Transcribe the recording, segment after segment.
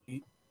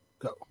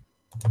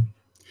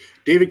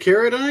David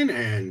Carradine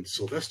and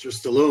Sylvester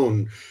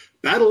Stallone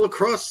battle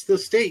across the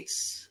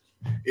states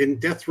in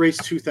Death Race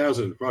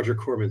 2000, Roger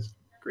Corman's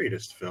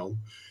greatest film.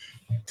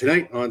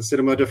 Tonight on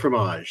Cinema de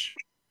Fromage.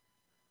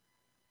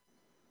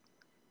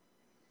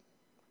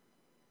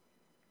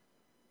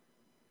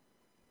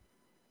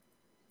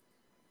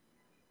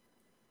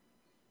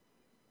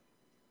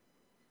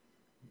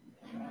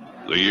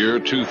 The year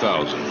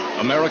 2000.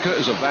 America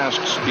is a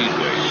vast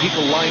speedway.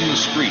 People line the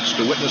streets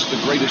to witness the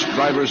greatest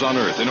drivers on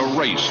earth in a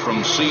race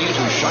from sea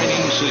to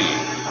shining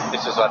sea.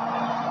 This is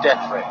a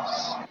death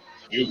race.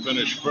 You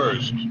finish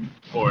first,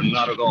 or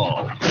not at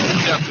all.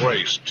 Death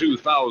Race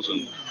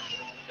 2000.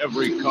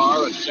 Every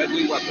car a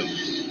deadly weapon.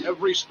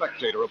 Every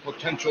spectator a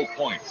potential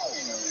point.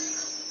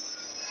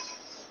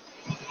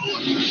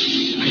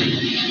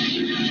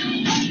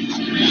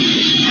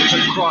 It's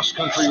a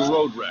cross-country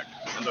road wreck,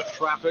 and the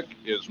traffic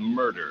is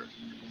murder.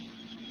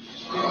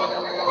 Who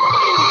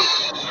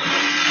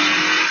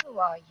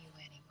are you,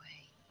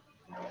 anyway?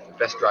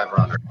 Best driver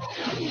on earth.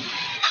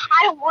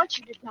 I don't want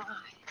you to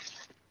die.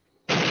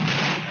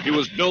 He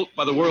was built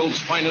by the world's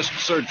finest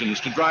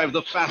surgeons to drive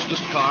the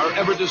fastest car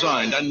ever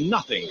designed, and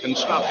nothing can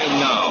stop him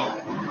now.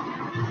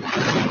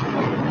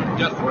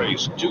 Death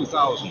Race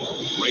 2000,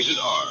 rated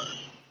R.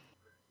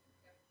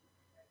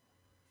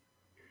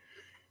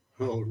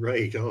 All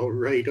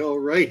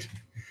right.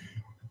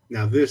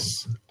 Now,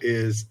 this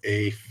is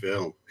a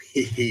film.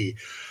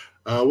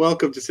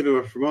 Welcome to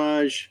Cinema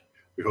Fromage.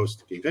 Your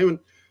host, Dean Feynman,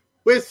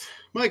 with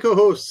my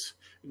co-hosts,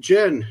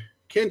 Jen,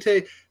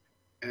 Kente,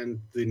 and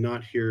the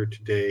not here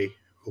today,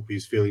 hope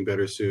he's feeling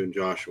better soon,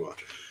 Joshua.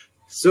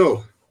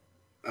 So,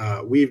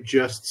 we've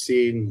just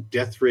seen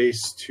Death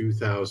Race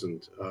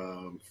 2000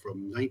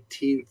 from I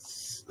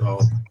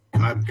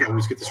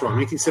always get this wrong,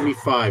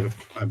 1975,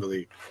 I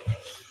believe.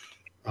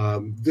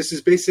 This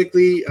is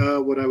basically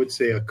what I would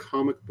say a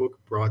comic book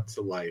brought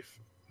to life.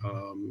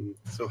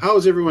 So how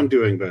is everyone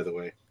doing, by the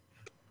way?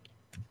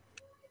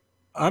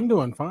 I'm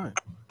doing fine.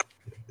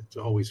 It's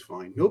always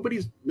fine.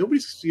 Nobody's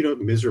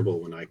miserable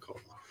when I call.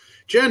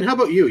 Jen, how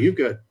about you? You've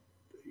got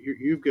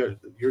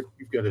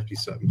to be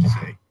something to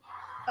say.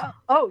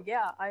 Oh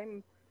yeah,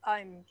 I'm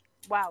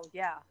wow,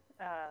 yeah.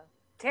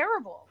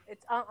 Terrible.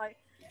 It's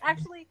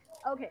actually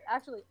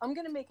I'm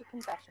going to make a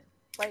confession.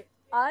 Right?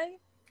 I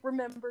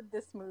remembered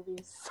this movie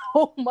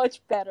so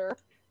much better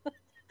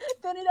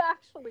than it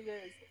actually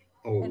is.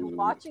 Oh. And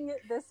watching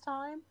it this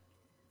time,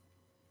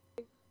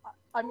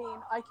 I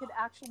mean, I could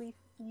actually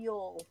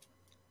feel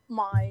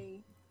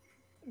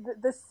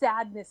the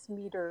sadness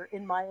meter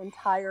in my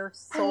entire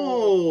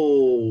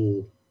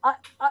soul. Oh.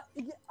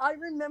 I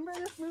remember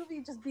this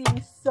movie just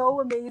being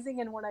so amazing,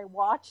 and when I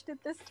watched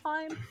it this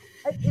time,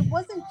 it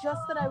wasn't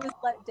just that I was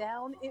let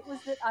down, it was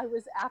that I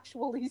was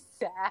actually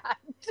sad.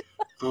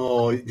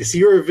 Oh, so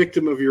you're a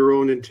victim of your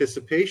own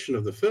anticipation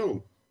of the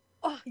film.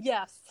 Oh,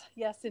 yes,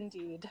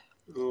 indeed.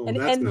 Oh,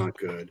 that's not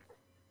good.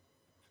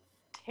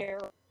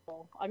 Terrible.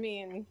 I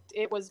mean,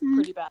 it was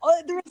pretty bad.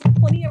 There was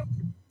plenty of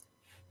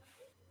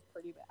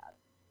pretty bad.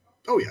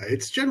 Oh yeah,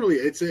 it's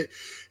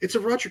a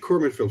Roger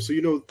Corman film. So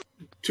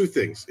two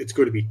things: it's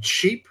going to be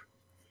cheap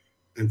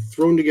and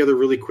thrown together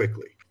really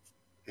quickly,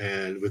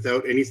 and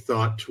without any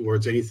thought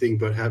towards anything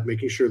but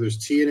making sure there's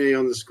TNA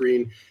on the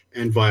screen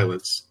and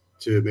violence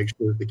to make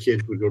sure that the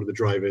kids would go to the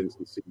drive-ins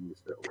and see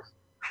these films.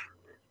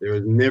 There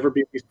has never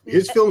been.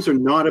 His films are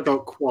not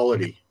about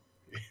quality.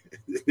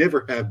 They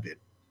never have been,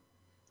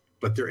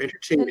 but they're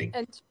entertaining.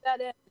 And to that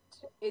end,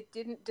 it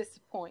didn't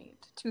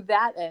disappoint. To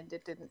that end,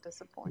 it didn't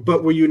disappoint.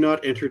 But were you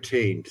not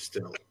entertained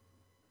still?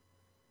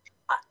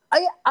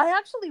 I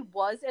actually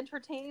was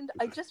entertained.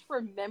 I just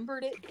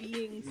remembered it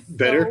being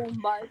better, so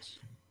much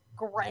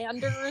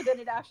grander than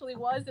it actually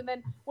was. And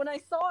then when I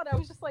saw it, I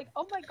was just like,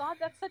 "Oh my god,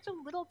 that's such a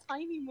little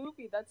tiny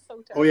movie. That's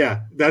so terrible." Oh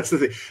yeah, that's the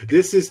thing.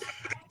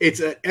 It's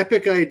an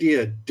epic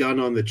idea done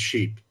on the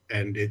cheap,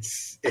 and it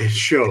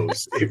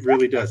shows. It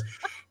really does.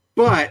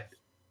 But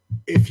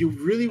if you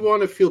really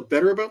want to feel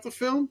better about the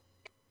film,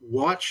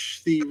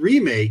 watch the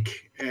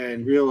remake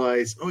and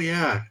realize, oh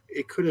yeah,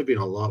 it could have been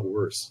a lot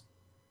worse.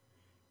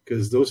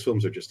 Because those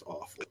films are just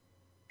awful.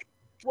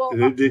 Well,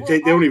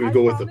 they don't even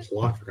go with the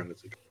plot, for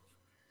goodness sake.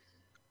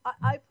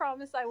 I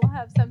promise I will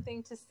have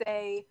something to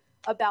say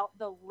about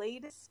the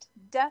latest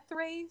Death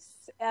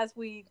Race as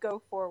we go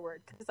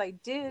forward, because I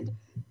did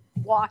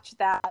watch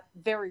that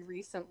very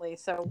recently.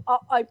 So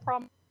I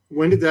promise.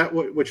 When did that?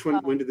 Which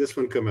one? When did this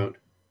one come out?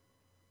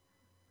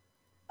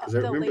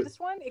 The latest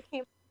one. It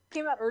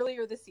came out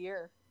earlier this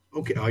year.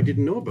 Okay, I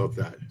didn't know about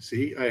that.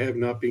 See, I have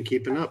not been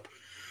keeping up.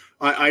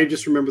 I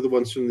just remember the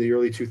ones from the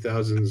early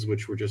 2000s,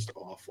 which were just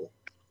awful.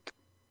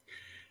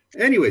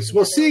 Anyways,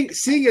 well, seeing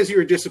as you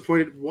were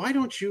disappointed, why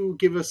don't you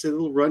give us a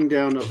little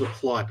rundown of the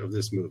plot of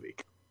this movie?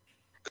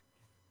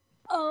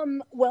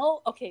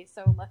 Well, okay,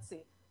 so let's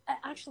see.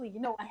 Actually,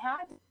 I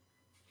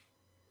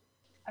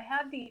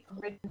had the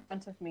grid in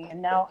front of me,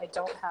 and now I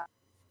don't have.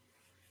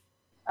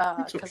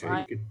 It's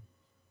okay.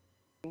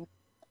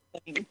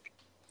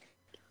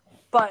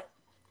 But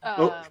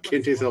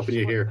Kente's helping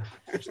you here.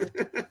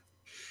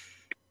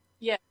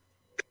 Yeah.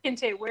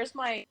 Kinte, where's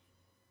my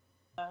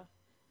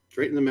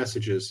Right in the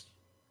messages.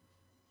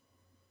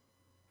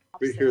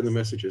 Right here in the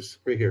messages.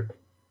 Right here.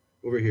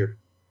 Over here.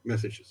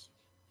 Messages.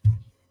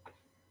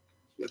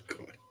 Oh,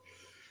 God.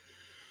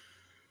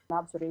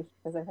 observation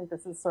because I think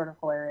this is sort of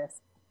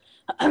hilarious.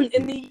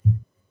 In the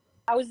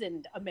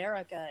 2000,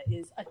 America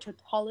is a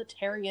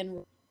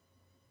totalitarian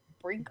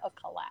brink of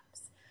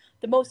collapse.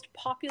 The most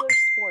popular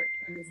sport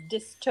in this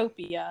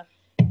dystopia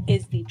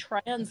is the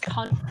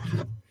trans-con.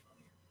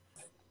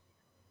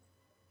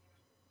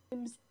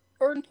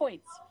 Earn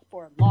points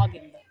for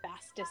logging the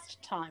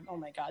fastest time. Oh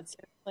my God,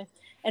 seriously.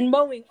 And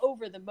mowing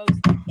over the most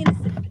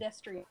innocent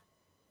pedestrian.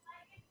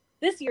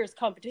 This year's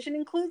competition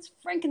includes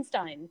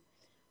Frankenstein,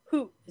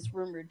 who is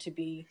rumored to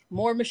be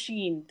more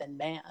machine than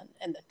man,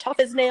 and the tough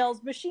as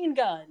nails machine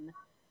gun.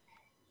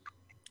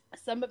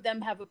 Some of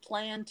them have a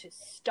plan to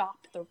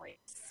stop the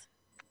race.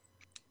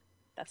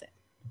 That's it.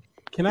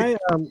 Can I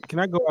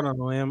go out on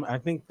a limb? I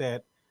think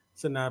that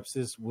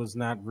synopsis was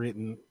not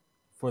written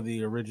for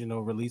the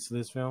original release of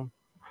this film.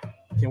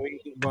 Can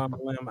we go on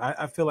a limb?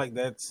 I feel like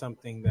that's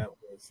something that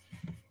was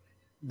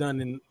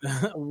done in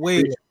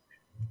way.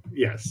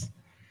 Yes,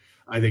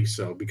 I think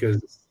so,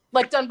 because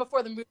Like done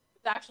before the movie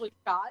was actually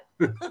shot.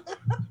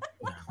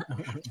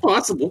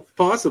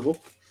 possible.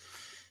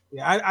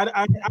 Yeah,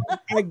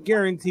 I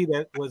guarantee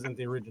that wasn't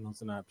the original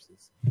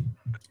synopsis.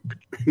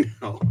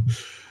 No.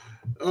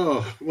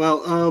 Oh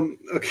well.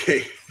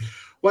 Okay.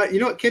 Well, you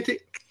know what, Kente?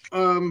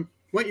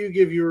 Why don't you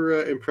give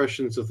your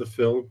impressions of the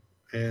film,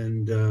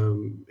 and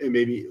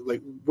maybe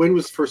like when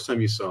was the first time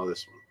you saw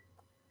this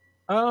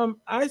one?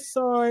 I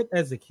saw it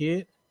as a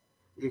kid.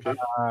 Okay.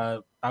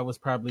 I was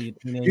probably a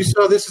teenager. You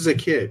saw this as a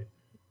kid.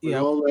 With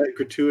Yeah. all that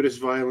gratuitous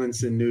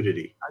violence and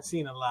nudity. I've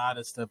seen a lot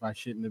of stuff I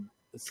shouldn't have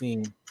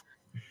seen.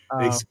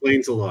 It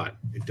explains a lot.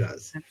 It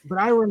does. But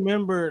I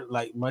remember,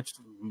 like, much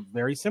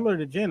very similar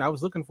to Jen. I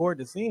was looking forward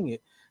to seeing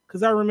it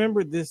because I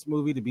remembered this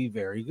movie to be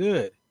very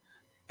good,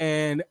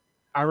 and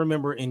I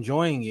remember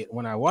enjoying it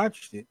when I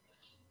watched it.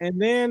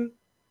 And then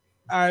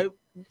I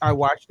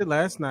watched it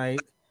last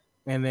night,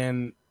 and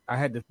then I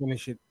had to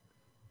finish it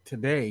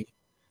today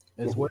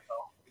as well.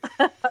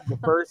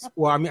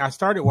 I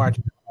started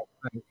watching it last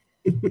night.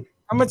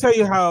 I'm gonna tell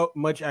you how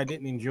much I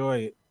didn't enjoy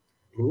it.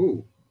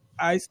 Ooh.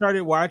 I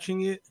started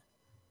watching it,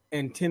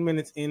 and 10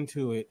 minutes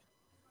into it,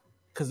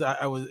 because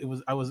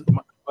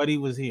my buddy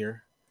was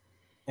here,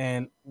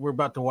 and we're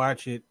about to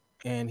watch it,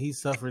 and he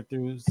suffered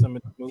through some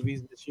of the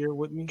movies this year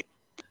with me.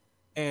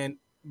 And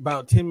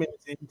about 10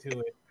 minutes into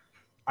it,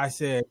 I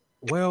said,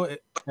 well,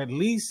 at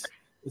least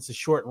it's a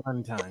short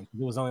run time.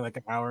 It was only like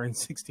an hour and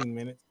 16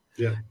 minutes.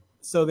 Yeah.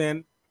 So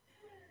then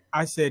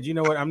I said, you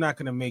know what? I'm not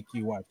going to make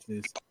you watch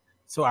this.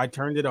 So I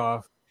turned it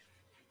off,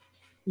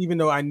 even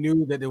though I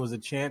knew that there was a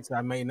chance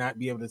I may not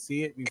be able to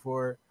see it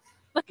before,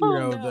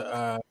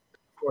 the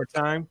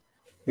time.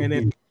 And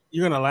then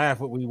you're going to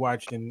laugh what we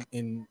watched in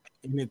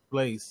its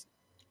place.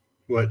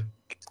 What?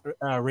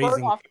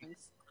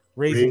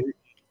 Raising.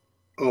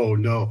 Oh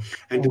no!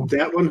 And did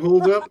that one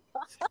hold up?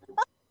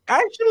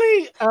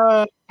 Actually,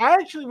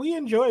 we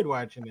enjoyed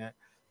watching that,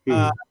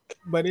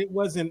 but it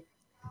wasn't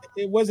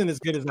as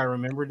good as I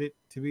remembered it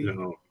to be.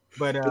 No,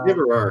 but they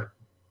never are.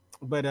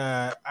 But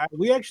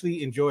we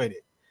actually enjoyed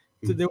it.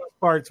 So there was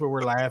parts where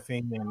we're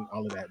laughing and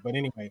all of that. But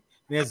anyway,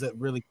 it has a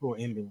really cool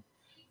ending.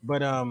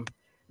 But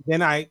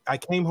then I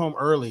came home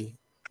early,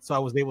 so I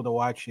was able to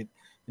watch it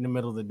in the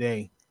middle of the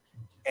day,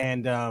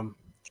 and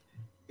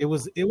it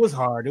was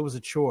hard. It was a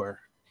chore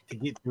to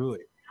get through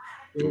it.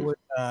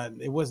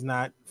 It was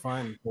not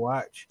fun to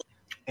watch,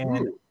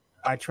 and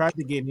I tried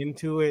to get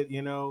into it,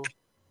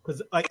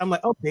 because I'm like,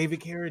 oh,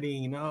 David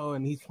Carradine,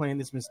 and he's playing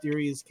this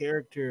mysterious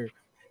character,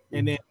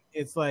 and then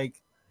it's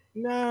like,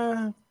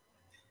 nah.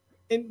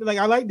 And like,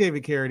 I like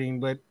David Carradine,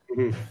 but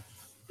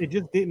it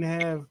just didn't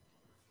have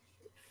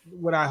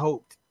what I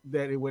hoped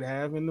that it would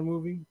have in the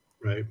movie.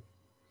 Right.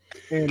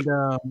 And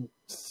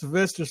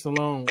Sylvester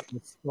Stallone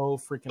was so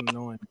freaking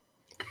annoying.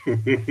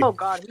 Oh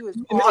God, he was.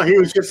 No, he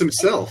was just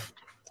himself.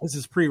 This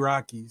is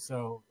pre-Rocky,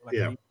 so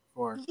yeah.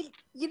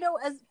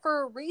 As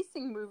for a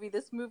racing movie,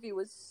 this movie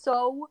was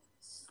so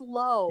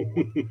slow.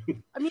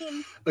 I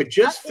mean, it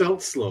just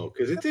felt slow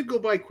because it did go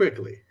by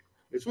quickly.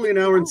 It's only an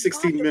hour and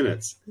 16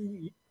 minutes.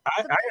 The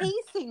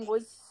pacing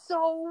was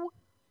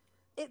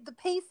the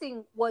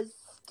pacing was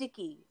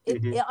sticky.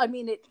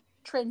 It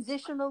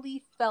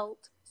transitionally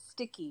felt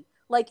sticky.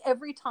 Like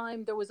every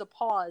time there was a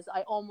pause,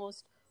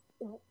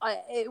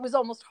 it was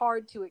almost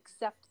hard to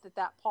accept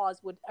that pause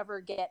would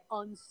ever get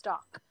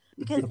unstuck,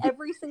 because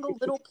every single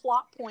little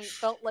plot point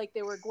felt like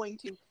they were going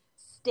to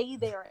stay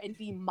there and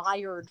be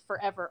mired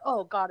forever.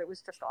 Oh God, it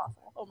was just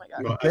awful. Oh my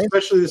God. Well,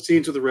 especially the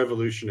scenes with the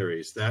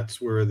revolutionaries.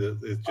 That's where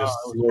it just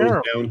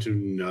slows down to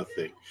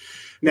nothing.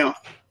 Now,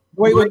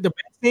 wait, the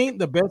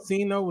best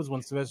scene though was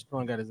when Sylvester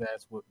Stallone got his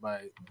ass whipped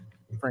by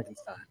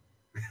Frankenstein.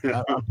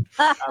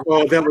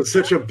 Oh, that was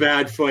such a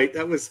bad fight.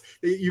 That was,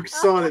 you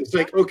saw that. It's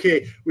like,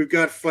 okay, we've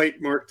got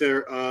fight marked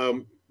there.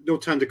 No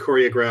time to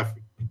choreograph.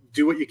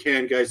 Do what you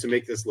can, guys, to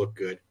make this look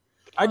good.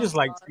 I just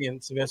like seeing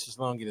Sylvester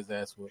Stallone get his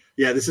ass whooped.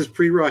 Yeah, this is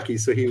pre-Rocky,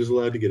 so he was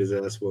allowed to get his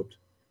ass whooped.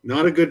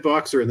 Not a good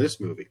boxer in this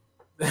movie.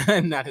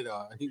 Not at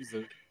all. He was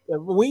a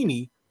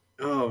weenie.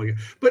 Oh my god!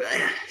 But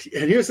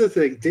and here's the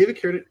thing: David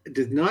Carradine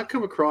did not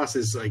come across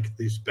as like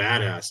this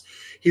badass.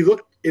 He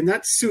looked in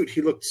that suit.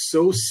 He looked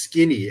so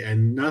skinny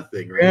and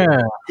nothing. Right?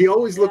 Yeah. He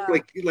always looked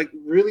like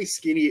really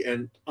skinny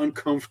and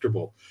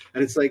uncomfortable.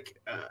 And it's like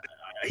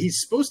he's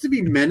supposed to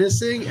be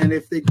menacing. And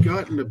if they'd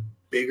gotten a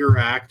bigger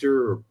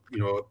actor or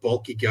a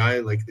bulky guy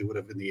like they would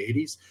have in the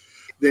 '80s,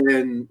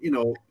 then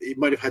he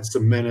might have had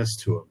some menace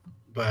to him.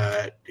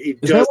 But he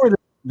Is that where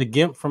the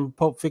Gimp from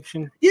Pulp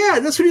Fiction? Yeah,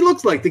 that's what he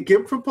looked like. The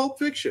Gimp from Pulp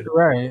Fiction.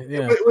 Right,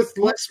 yeah. But with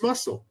less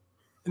muscle.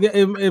 Yeah,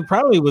 it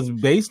probably was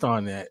based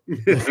on that.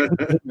 Yeah.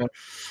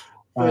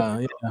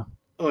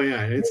 Oh,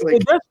 yeah. It's like,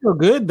 it does feel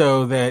good,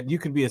 though, that you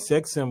could be a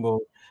sex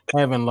symbol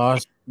having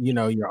lost,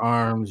 your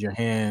arms, your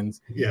hands,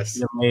 yes,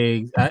 your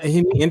legs. He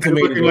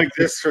intimated looking like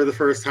this for the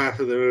first half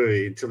of the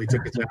movie until he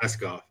took his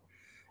mask off.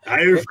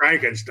 I'm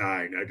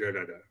Frankenstein.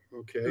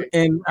 Okay.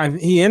 And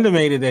he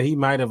intimated that he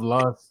might have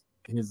lost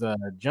his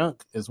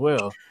junk as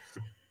well,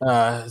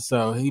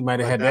 so he might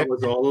have had that. That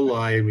was all a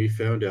lie, and we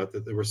found out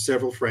that there were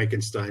several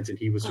Frankensteins, and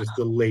he was just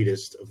the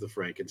latest of the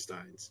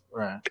Frankensteins.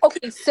 Right.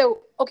 Okay, so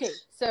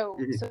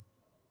brings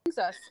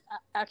us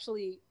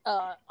actually,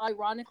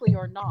 ironically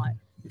or not,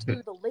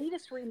 to the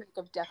latest remake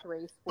of Death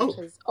Race, which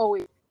is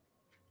always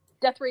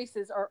Death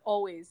Races are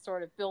always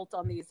sort of built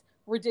on these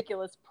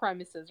ridiculous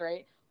premises,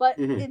 right? But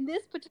in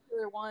this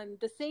particular one,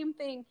 the same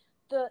thing.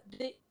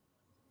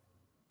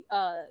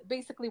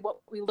 Basically what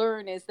we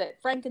learn is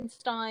that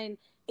Frankenstein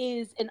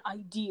is an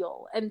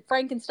ideal and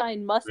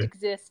Frankenstein must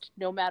exist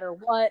no matter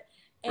what.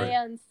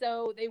 And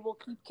so they will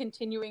keep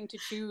continuing to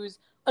choose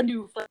a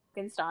new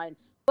Frankenstein.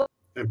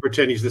 And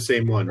pretend he's the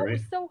same one, right?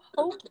 Was so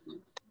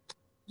hokey.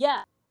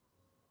 Yeah.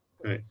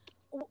 Right.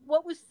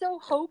 What was so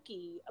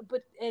hokey,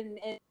 but and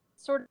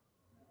sort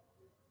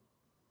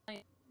of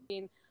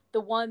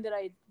the one that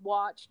I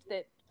watched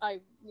that I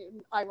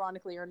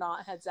ironically or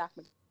not had Zach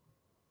McGregor.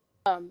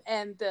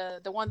 And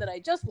the one that I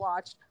just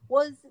watched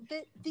was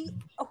the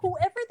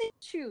whoever they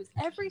choose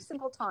every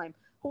single time,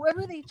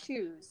 whoever they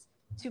choose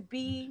to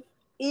be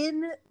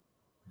in the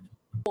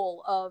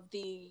role of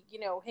the,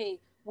 hey,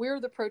 we're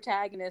the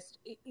protagonist,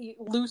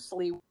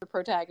 loosely the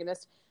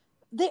protagonist.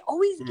 They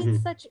always get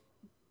such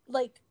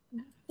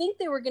think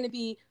they were going to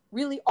be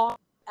really awful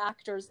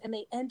actors, and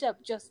they end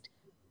up just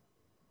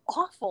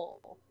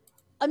awful.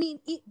 I mean,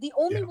 the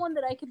only one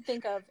that I can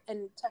think of,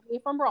 and tell me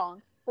if I'm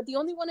wrong, but the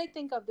only one I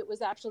think of that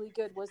was actually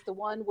good was the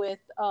one with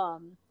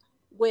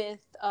was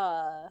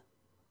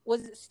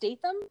it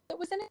Statham that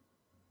was in it?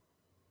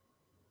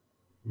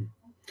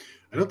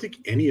 I don't think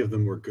any of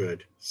them were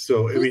good.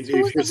 So, I mean,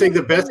 if you're saying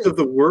the best of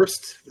the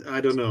worst,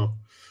 I don't know.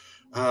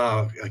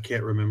 I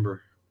can't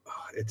remember.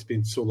 It's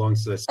been so long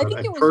since I saw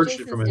it. I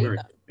purged it from my memory.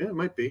 Yeah, it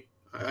might be.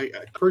 I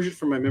purged it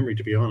from my memory,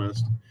 to be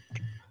honest.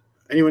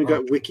 Anyone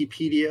got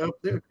Wikipedia up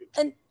there?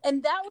 And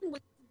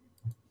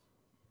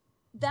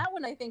that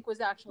one I think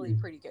was actually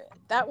pretty good.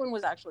 That one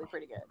was actually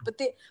pretty good.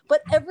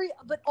 But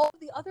all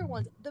the other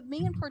ones, the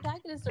main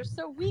protagonists are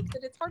so weak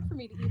that it's hard for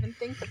me to even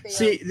think that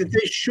they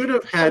they should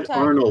have had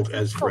Arnold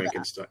as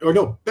Frankenstein. Or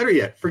no, better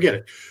yet, forget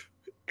it.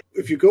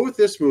 If you go with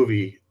this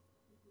movie,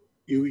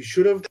 you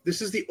should have.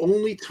 This is the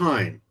only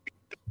time.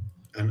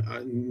 And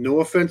no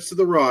offense to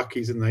The Rock,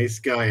 he's a nice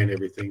guy and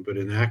everything, but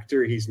an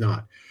actor, he's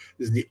not.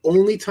 This is the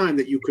only time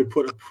that you could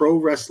put a pro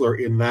wrestler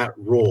in that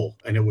role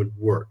and it would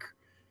work.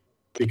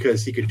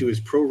 Because he could do his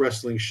pro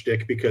wrestling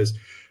shtick, because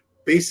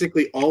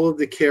basically all of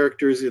the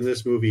characters in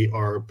this movie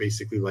are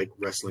basically like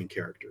wrestling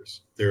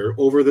characters. They're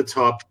over the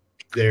top.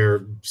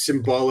 They're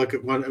symbolic.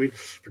 One, I mean,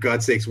 for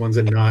God's sakes, one's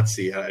a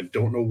Nazi. I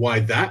don't know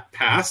why that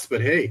passed,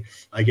 but hey,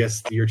 I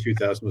guess the year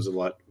 2000 was a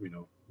lot,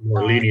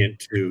 more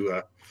lenient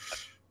to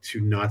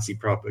Nazi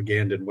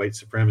propaganda and white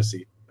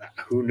supremacy.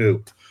 Who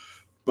knew?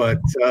 But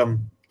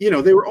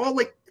they were all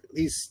like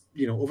these,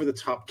 over the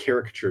top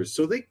caricatures.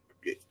 So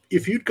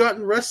if you'd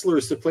gotten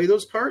wrestlers to play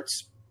those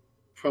parts,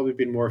 probably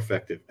been more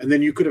effective. And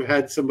then you could have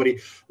had somebody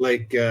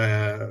like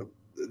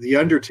The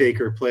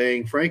Undertaker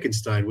playing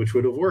Frankenstein, which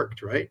would have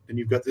worked, right? And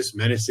you've got this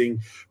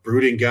menacing,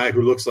 brooding guy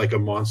who looks like a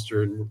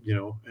monster, and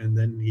and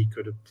then he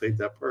could have played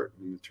that part.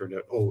 And it turned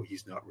out, oh,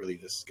 he's not really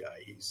this guy.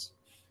 He's,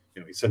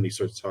 he suddenly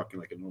starts talking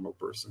like a normal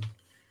person.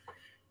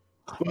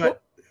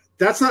 But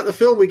that's not the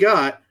film we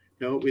got.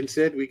 No,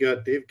 instead we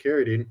got Dave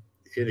Carradine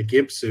in a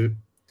gimp suit,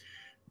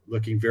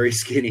 looking very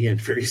skinny and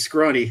very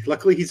scrawny.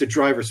 Luckily, he's a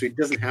driver, so he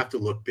doesn't have to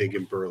look big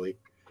and burly.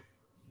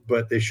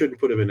 But they shouldn't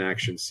put him in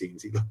action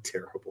scenes. He looked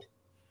terrible.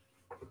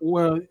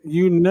 Well,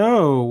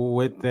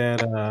 with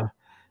that,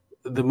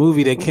 the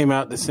movie that came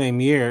out the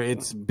same year,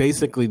 it's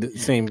basically the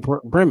same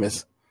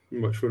premise.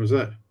 Which one was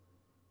that?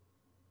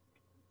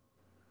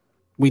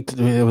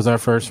 It was our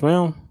first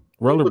film,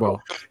 Rollerball.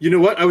 You know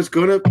what? I was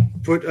going to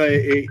put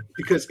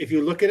because if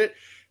you look at it,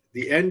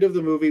 the end of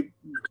the movie,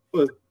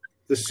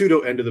 the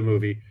pseudo end of the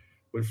movie,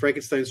 when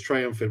Frankenstein's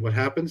triumphant, what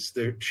happens?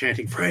 They're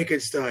chanting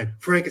Frankenstein,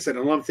 Frankenstein.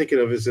 And all I'm thinking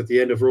of is at the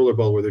end of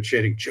Rollerball where they're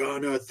chanting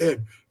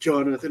Jonathan,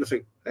 Jonathan. It's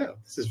like, yeah,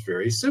 this is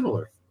very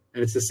similar.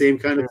 And it's the same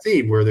kind of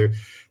theme where the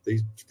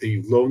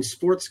lone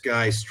sports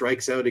guy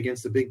strikes out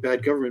against the big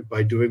bad government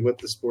by doing what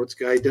the sports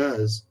guy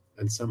does,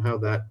 and somehow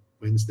that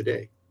wins the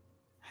day.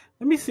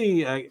 Let me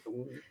see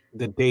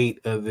the date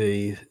of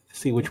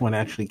see which one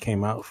actually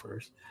came out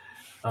first.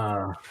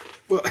 Well,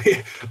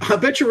 I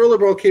bet you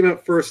Rollerball came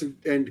out first,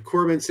 and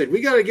Corman said,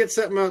 we got to get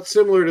something out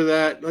similar to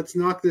that. Let's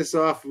knock this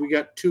off. We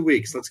got 2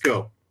 weeks. Let's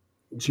go.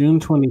 June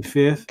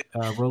 25th,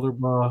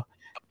 Rollerball.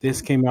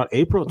 This came out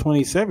April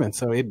 27th,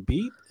 so it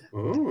beat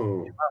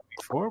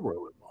before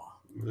Rollerball.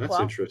 That's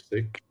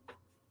interesting.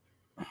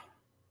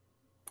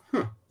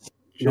 Huh.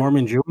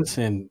 Norman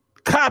Jewison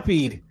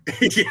copied.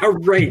 Yeah,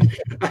 right.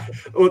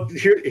 Well,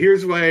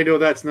 here's why I know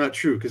that's not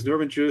true, because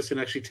Norman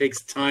Jewison actually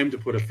takes time to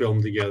put a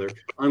film together,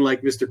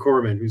 unlike Mr.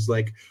 Corman, who's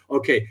like,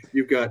 okay,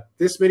 you've got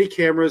this many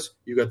cameras,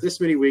 you got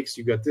this many weeks,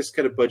 you got this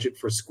kind of budget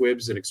for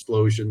squibs and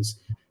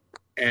explosions,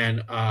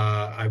 and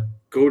I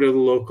go to the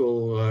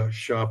local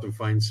shop and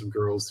find some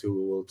girls who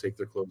will take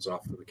their clothes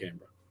off for the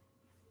camera,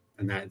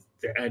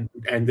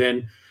 and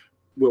then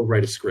we'll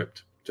write a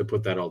script to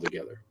put that all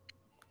together,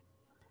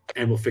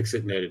 and we'll fix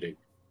it in editing.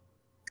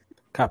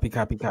 Copy.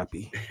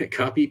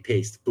 Copy,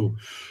 paste, boom.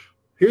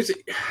 Here's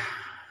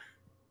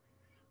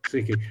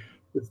thinking.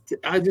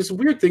 There's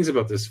weird things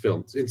about this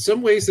film. In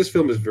some ways, this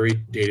film is very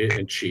dated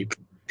and cheap,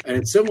 and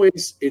in some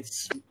ways,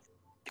 it's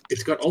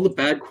got all the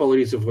bad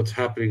qualities of what's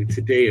happening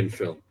today in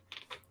film.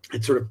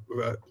 And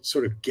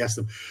sort of guess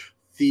them.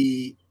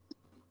 The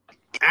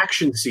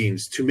action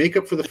scenes, to make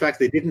up for the fact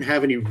they didn't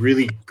have any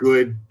really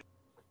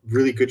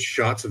good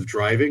shots of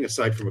driving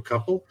aside from a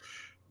couple,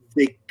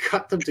 they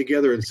cut them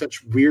together in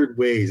such weird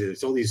ways, and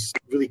it's all these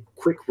really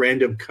quick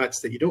random cuts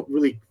that you don't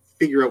really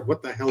figure out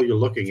what the hell you're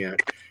looking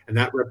at, and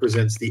that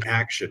represents the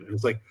action. And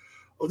it's like,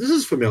 oh, this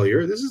is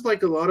familiar. This is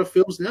like a lot of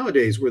films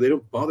nowadays where they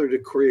don't bother to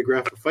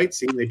choreograph a fight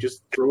scene. They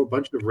just throw a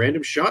bunch of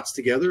random shots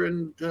together,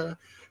 and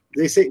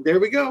they say, there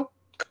we go.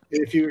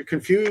 If you're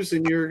confused,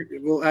 and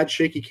we'll add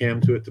shaky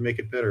cam to it to make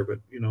it better. But,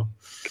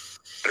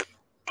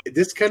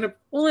 this kind of...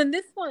 Well, in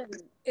this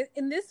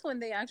one,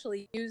 they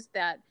actually used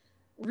that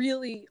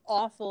really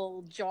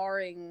awful,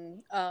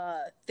 jarring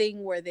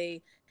thing where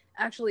they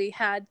actually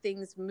had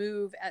things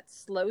move at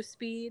slow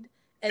speed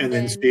and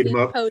then speed them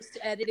up. Post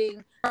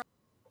editing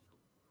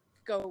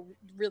go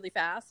really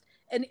fast,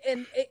 and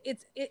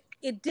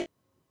it did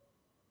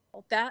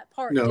that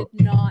part did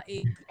not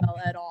age well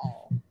at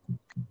all.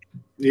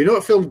 You know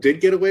what film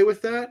did get away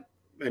with that,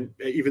 and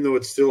even though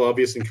it's still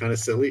obvious and kind of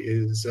silly,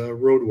 is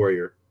Road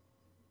Warrior.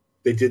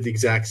 They did the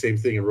exact same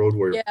thing in Road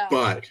Warrior,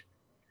 but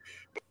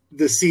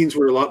the scenes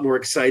were a lot more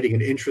exciting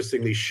and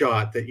interestingly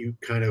shot that you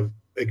kind of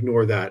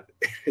ignore that.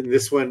 In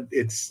this one,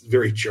 it's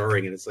very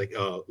jarring, and it's like,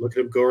 oh, look at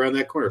him go around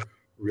that corner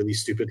really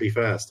stupidly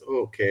fast.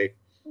 Oh, okay.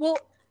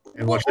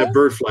 And watch that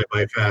bird fly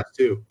by fast,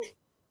 too.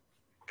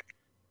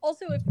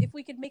 Also, if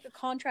we could make a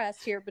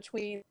contrast here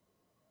between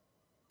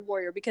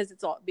Warrior, because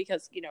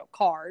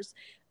cars,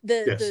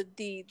 the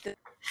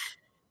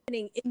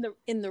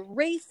in the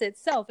race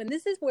itself, and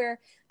this is where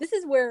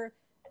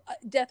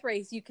Death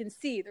Race, you can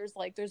see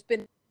there's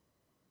been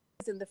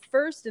in the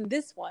first and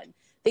this one,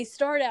 they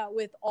start out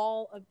with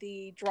all of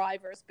the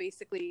drivers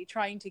basically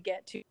trying to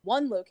get to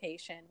one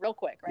location real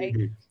quick, right?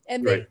 Mm-hmm.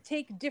 And they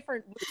take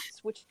different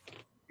routes, which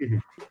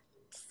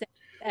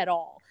at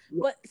all.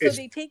 But so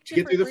they take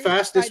different get through the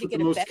fastest with the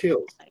most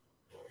kills.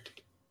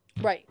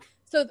 Right.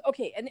 So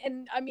okay,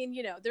 and I mean,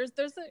 there's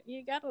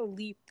you got to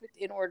leap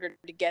in order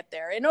to get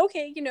there. And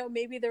okay,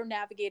 maybe their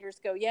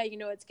navigators go, yeah,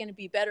 it's going to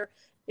be better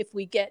if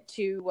we get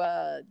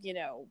to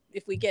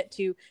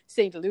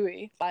St.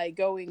 Louis by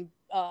going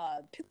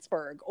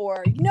Pittsburgh,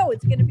 or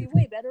it's going to be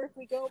way better if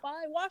we go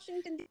by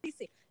Washington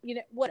D.C.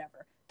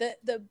 Whatever. I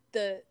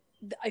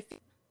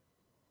think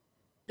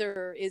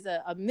there is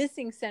a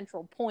missing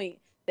central point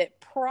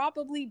that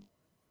probably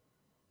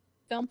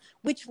film,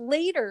 which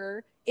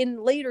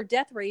in later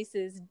Death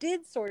Races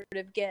did sort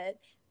of get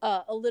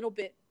a little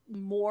bit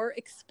more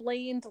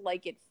explained,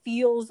 like it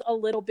feels a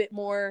little bit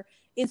more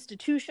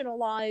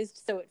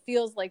institutionalized, so it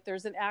feels like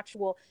there's an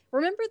actual...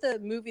 Remember the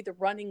movie The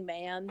Running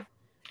Man,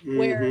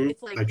 where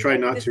it's like... I try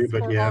not to,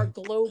 but yeah. Our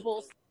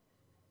global...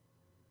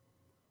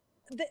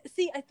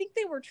 See, I think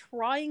they were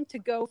trying to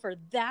go for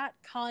that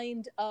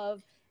kind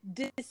of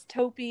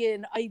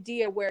dystopian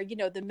idea where,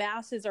 the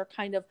masses are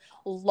kind of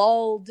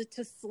lulled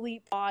to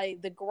sleep by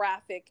the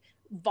graphic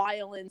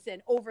violence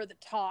and over the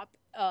top.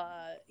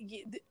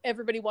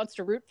 Everybody wants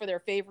to root for their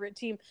favorite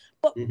team.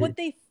 But what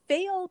they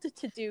failed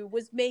to do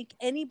was make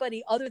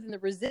anybody other than the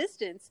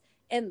resistance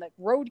and the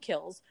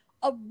roadkills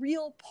a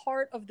real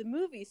part of the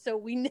movie. So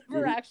we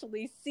never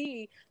actually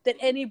see that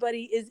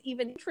anybody is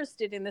even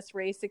interested in this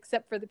race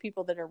except for the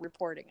people that are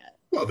reporting it.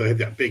 Well, they had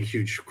that big,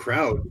 huge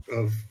crowd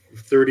of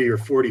 30 or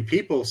 40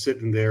 people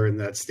sitting there in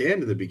that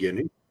stand in the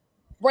beginning.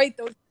 Right.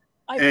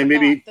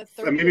 Maybe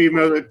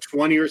another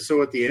 20 or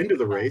so at the end of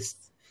the race.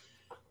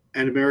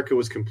 and America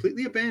was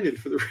completely abandoned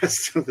for the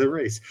rest of the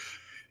race.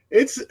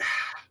 It's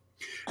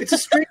a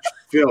strange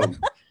film.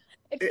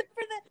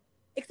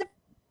 Except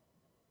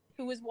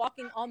who was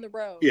walking on the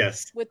road.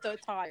 Yes. With the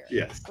tire.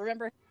 Yes.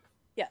 Remember?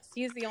 Yes,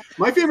 he's the only.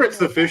 My favorite's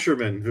the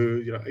fisherman who,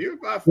 you know,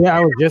 Yeah,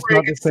 I was just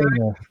about to say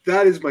that.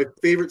 That is my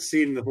favorite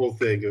scene in the whole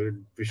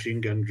thing. Machine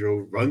Gun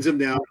Joe runs him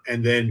down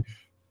and then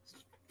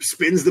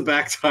spins the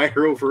back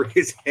tire over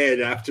his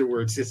head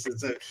afterwards.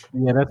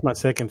 Yeah, that's my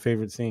second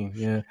favorite scene.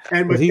 Yeah,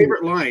 and my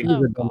favorite line.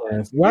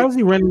 Why was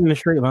he running in a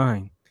straight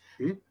line?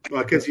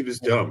 Well, because he was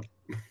dumb.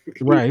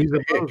 Right, he's a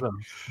bozo.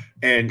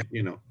 And,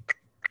 you know,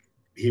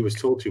 he was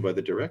told to by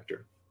the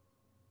director.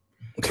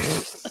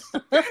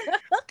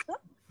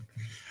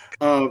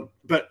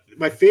 But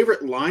my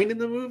favorite line in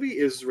the movie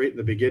is right in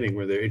the beginning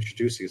where they're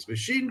introducing us.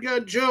 Machine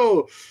Gun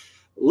Joe,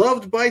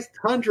 loved by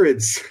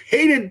hundreds,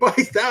 hated by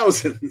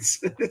thousands.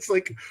 It's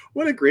like,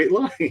 what a great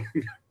line.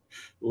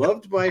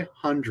 Loved by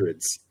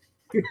hundreds.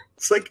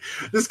 It's like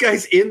this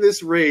guy's in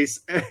this race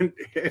and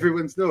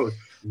everyone knows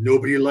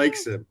nobody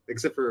likes him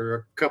except for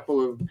a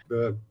couple of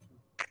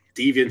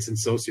deviants and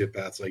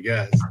sociopaths, I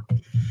guess.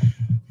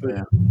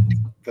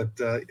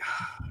 But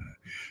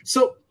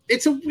so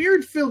it's a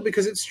weird film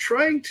because it's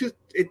trying to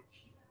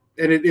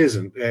and it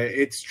isn't.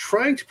 It's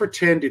trying to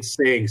pretend it's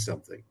saying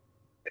something,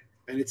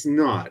 and it's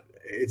not.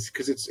 It's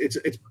because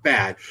it's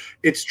bad.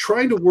 It's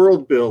trying to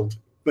world build,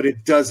 but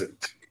it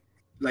doesn't.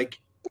 Like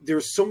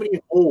there's so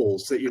many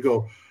holes that you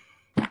go,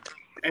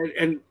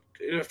 and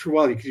after a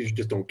while you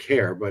just don't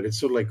care. But it's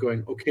sort of like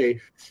going,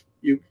 okay,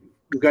 you've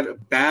got a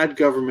bad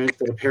government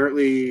that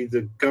apparently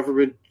the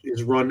government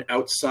is run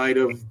outside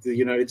of the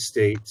United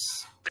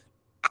States,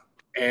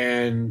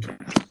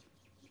 and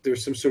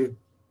there's some sort of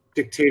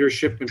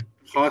dictatorship and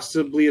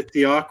possibly a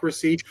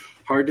theocracy.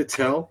 Hard to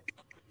tell.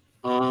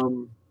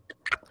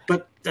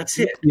 But that's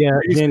it. Yeah,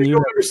 Jen, you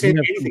don't understand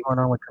anything going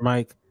on with your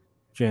mic,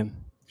 Jen.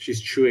 She's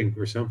chewing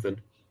or something.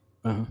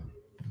 Go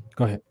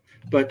ahead.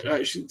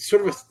 But she's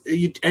sort of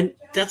and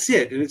that's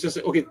it. And it's just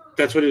okay.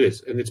 That's what it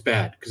is, and it's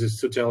bad because it's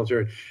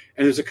totalitarian.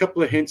 And there's a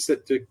couple of hints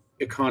that the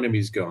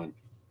economy's gone,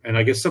 and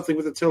I guess something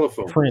with the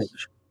telephone.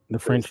 The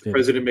French. The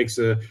president makes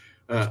a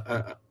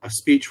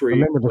speech where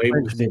he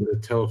blames the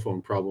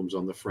telephone problems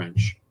on the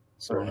French.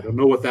 So I don't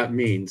know what that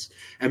means.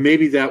 And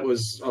maybe that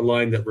was a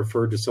line that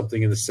referred to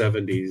something in the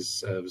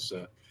 70s as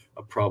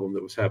a problem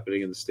that was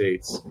happening in the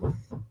States.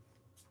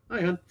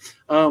 Hi,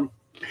 hon.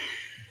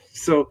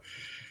 So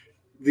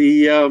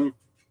the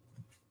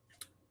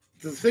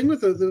thing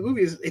with the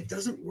movie is it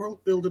doesn't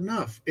world build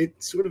enough.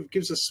 It sort of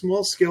gives a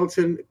small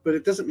skeleton, but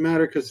it doesn't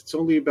matter because it's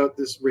only about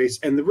this race.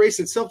 And the race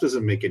itself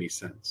doesn't make any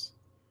sense.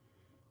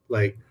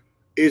 Like,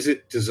 is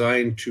it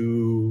designed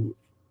to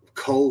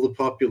cull the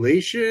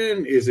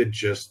population? Is it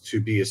just to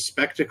be a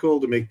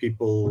spectacle to make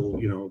people,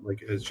 you know,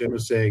 like as Jen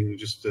was saying,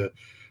 just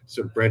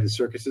sort of bread and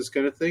circuses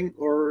kind of thing?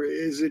 Or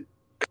is it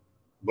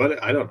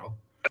what? I don't know.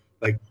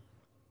 Like,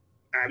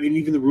 I mean,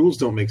 even the rules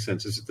don't make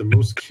sense. Is it the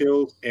most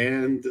killed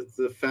and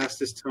the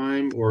fastest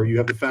time? Or you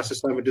have the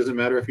fastest time, it doesn't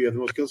matter if you have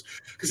the most kills?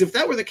 Because if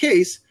that were the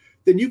case,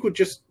 then you could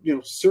just, you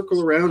know,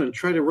 circle around and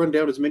try to run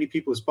down as many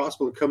people as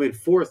possible and come in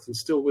fourth and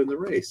still win the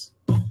race.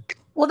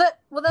 Well,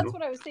 that's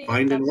what I was saying.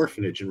 Find an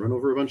orphanage and run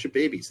over a bunch of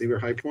babies. They were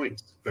high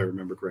points, if I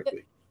remember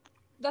correctly.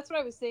 That's what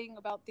I was saying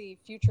about the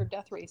future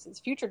death races.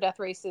 Future death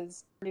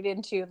races turned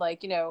into,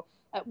 like, you know,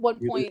 at one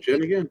point.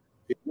 Jen again.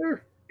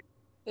 There.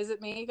 Is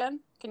it me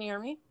again? Can you hear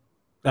me?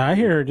 I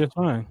hear her just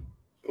fine.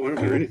 Oh, I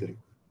don't hear anything.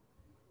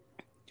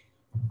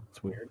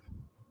 It's weird.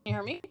 Can you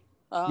hear me?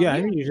 Yeah, I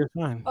hear you just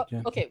fine.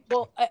 Okay.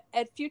 Well,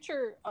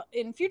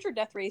 in future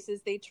death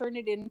races, they turn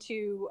it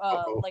into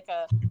like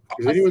a.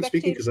 Is anyone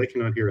speaking? Because I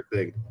cannot hear a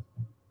thing.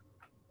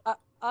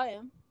 I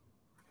am.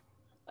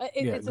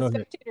 It's a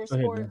spectator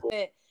sport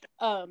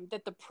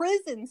that the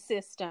prison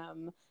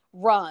system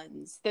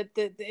runs. That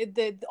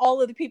the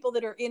all of the people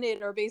that are in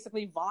it are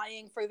basically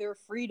vying for their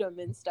freedom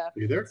and stuff.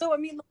 Are you there? So I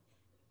mean,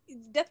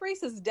 death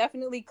races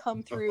definitely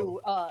come through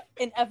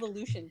an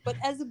evolution, but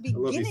as a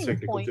beginning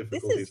point,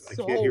 this is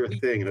so. I can't hear a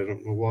thing, and I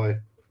don't know why.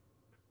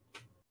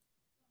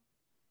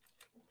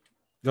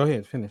 Go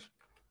ahead, finish.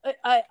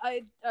 I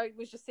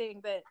was just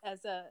saying that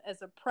as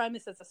a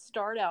premise, as a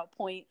start out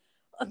point,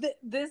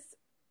 this,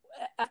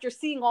 after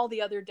seeing all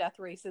the other death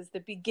races, the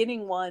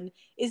beginning one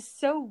is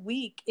so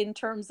weak in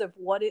terms of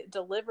what it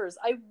delivers.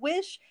 I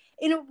wish,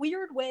 in a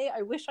weird way,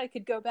 I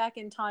could go back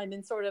in time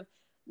and sort of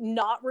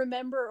not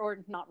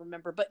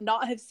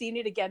have seen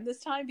it again this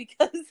time,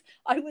 because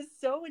I was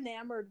so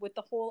enamored with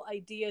the whole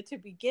idea to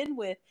begin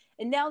with.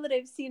 And now that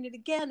I've seen it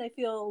again, I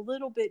feel a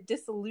little bit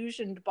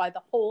disillusioned by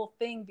the whole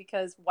thing,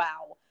 because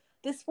wow,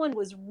 this one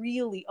was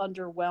really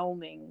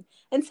underwhelming.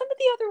 And some of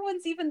the other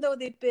ones, even though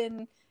they've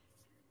been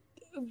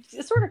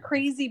sort of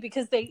crazy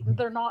because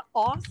they're not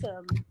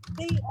awesome,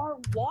 they are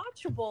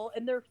watchable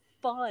and they're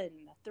fun.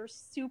 They're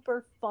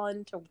super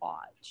fun to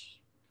watch.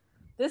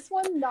 This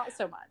one, not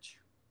so much.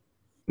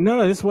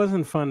 No, this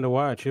wasn't fun to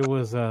watch. It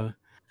was a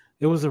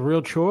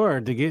real chore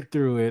to get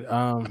through it.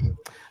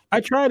 I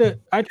try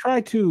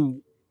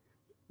to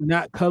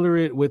not color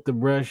it with the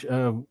brush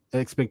of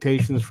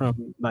expectations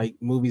from like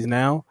movies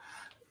now,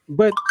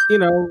 but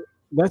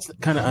that's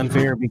kind of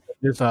unfair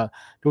because there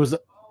was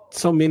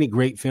so many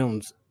great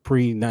films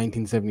pre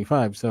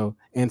 1975,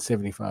 and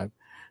 75.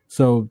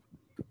 So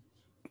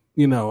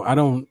I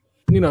don't,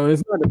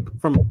 it's not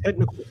from a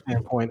technical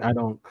standpoint. I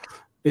don't.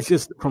 It's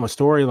just from a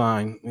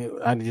storyline.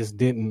 I just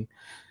didn't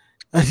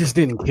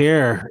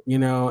care,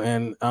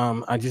 and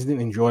I just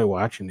didn't enjoy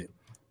watching it.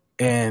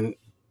 And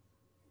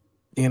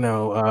you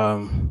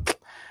didn't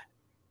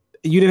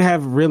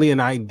have really an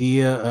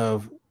idea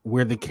of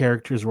where the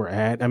characters were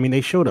at. I mean,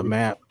 they showed a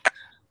map,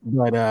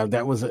 but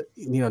that was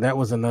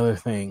another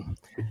thing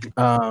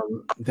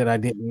that I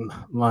didn't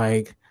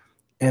like.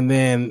 And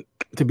then,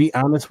 to be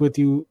honest with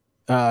you,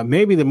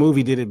 maybe the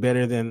movie did it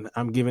better than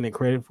I'm giving it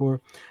credit for,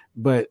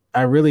 but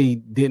I really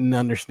didn't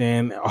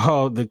understand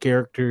all the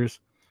characters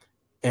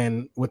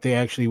and what they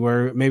actually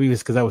were. Maybe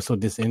it's because I was so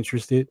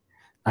disinterested.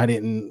 I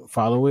didn't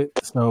follow it.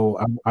 So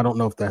I don't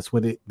know if that's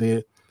what it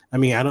did. I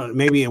mean,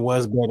 maybe it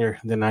was better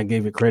than I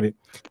gave it credit.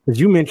 Because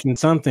you mentioned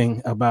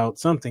something about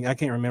something. I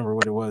can't remember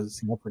what it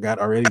was. I forgot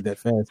already that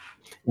fast.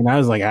 And I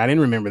was like, I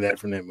didn't remember that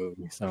from that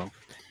movie. So,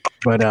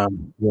 but yeah,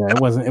 it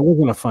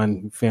wasn't a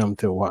fun film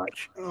to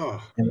watch.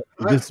 Oh, and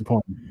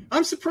disappointing.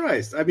 I'm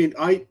surprised. I mean,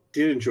 I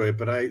did enjoy it,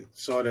 but I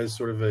saw it as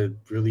sort of a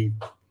really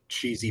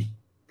cheesy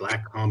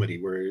black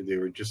comedy where they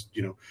were just,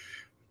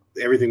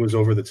 everything was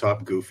over the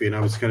top goofy, and I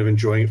was kind of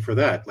enjoying it for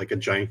that, like a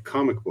giant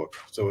comic book.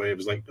 So it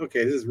was like,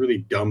 okay, this is really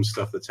dumb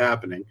stuff that's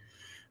happening.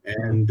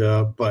 And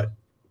but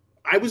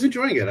I was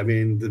enjoying it. I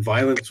mean, the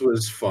violence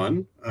was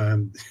fun.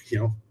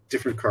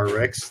 Different car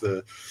wrecks.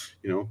 I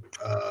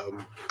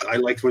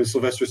liked when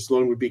Sylvester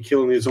Stallone would be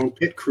killing his own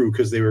pit crew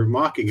because they were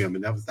mocking him,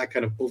 and that was that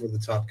kind of over the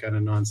top kind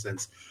of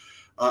nonsense.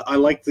 I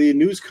liked the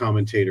news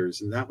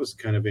commentators, and that was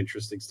kind of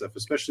interesting stuff,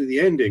 especially the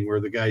ending where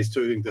the guy's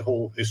telling the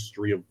whole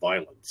history of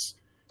violence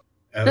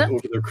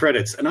over their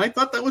credits. And I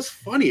thought that was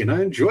funny, and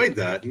I enjoyed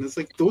that. And it's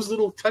like those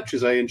little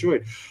touches I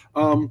enjoyed.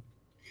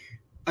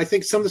 I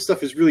think some of the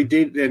stuff is really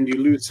dated, and you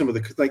lose some of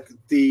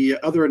the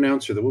other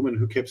announcer, the woman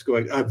who keeps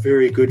going, a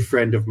very good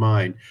friend of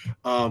mine,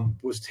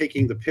 was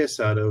taking the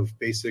piss out of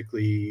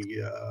basically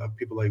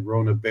people like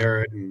Rona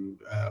Barrett and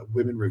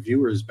women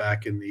reviewers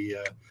back in the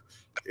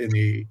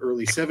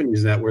early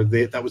 70s,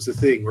 that was the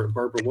thing where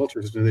Barbara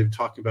Walters, and they were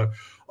talking about,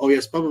 oh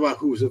yes, blah blah blah,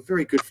 who was a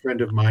very good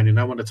friend of mine, and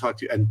I want to talk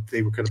to you, and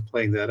they were kind of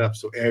playing that up,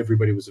 so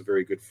everybody was a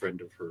very good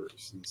friend of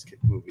hers in this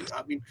movie.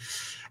 I mean,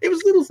 it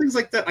was little things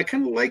like that. I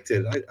kind of liked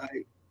it.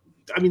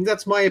 I mean,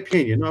 that's my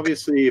opinion.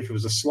 Obviously, if it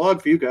was a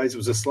slog for you guys, it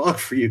was a slog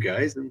for you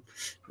guys, and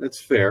that's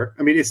fair.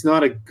 I mean, it's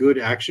not a good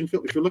action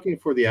film. If you're looking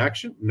for the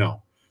action,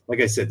 no. Like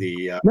I said,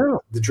 the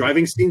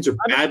driving scenes are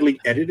badly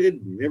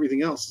edited, and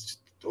everything else.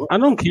 I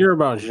don't care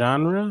about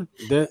genre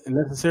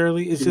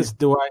necessarily. It's just,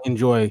 do I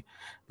enjoy,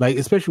 like,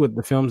 especially with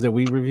the films that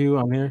we review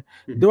on here,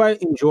 do I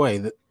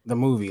enjoy the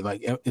movie?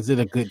 Like, is it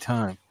a good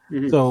time?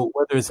 Mm-hmm. So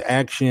whether it's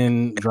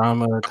action,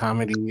 drama,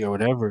 comedy, or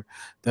whatever,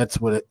 that's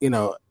what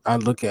I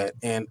look at,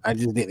 and I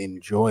just didn't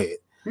enjoy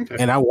it. Okay.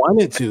 And I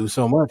wanted to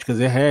so much because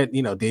it had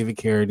David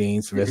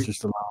Carradine, Sylvester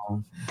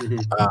Stallone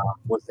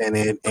was in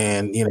it,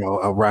 and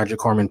a Roger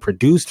Corman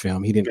produced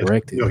film. He didn't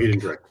direct it. No, he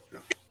didn't direct it.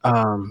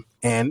 No.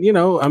 And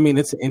I mean,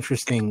 it's an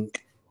interesting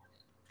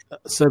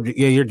subject.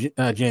 Yeah, your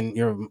Jen,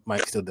 your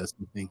mic still does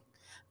something.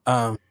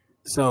 But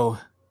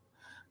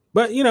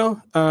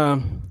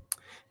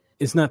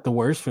it's not the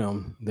worst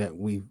film that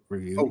we've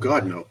reviewed. Oh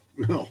God, no.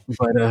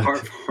 But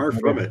far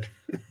from it.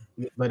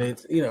 But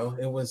it's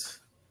it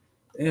was,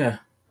 yeah.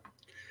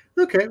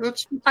 Okay,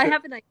 I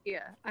have an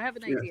idea. I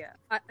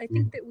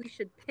think that we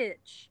should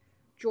pitch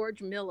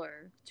George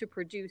Miller to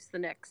produce the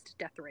next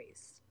Death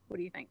Race. What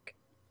do you think?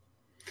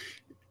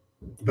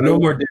 But no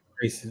more Death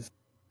Races.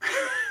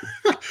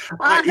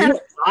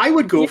 I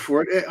would go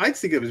for it. I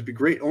think it would be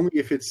great, only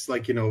if it's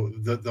like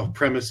the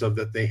premise of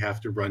that they have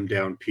to run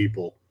down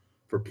people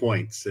for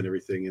points and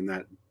everything, and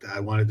that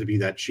I want it to be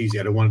that cheesy.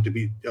 I don't want it to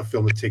be a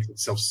film that takes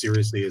itself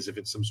seriously as if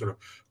it's some sort of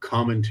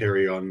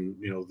commentary on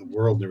the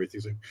world and everything.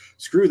 It's like,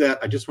 screw that.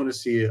 I just want to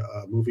see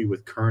a movie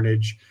with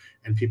carnage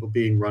and people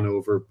being run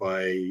over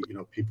by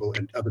people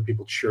and other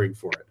people cheering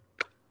for it.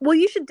 Well,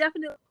 you should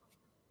definitely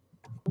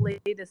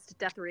latest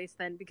Death Race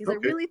then, because I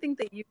really think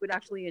that you would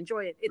actually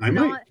enjoy it. It's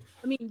not.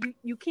 I mean,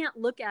 you can't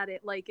look at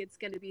it like it's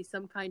going to be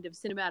some kind of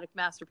cinematic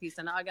masterpiece.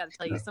 And I got to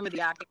tell you, some of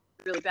the acting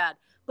is really bad,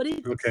 but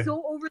it's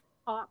so over the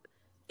top.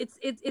 It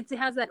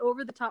has that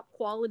over the top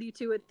quality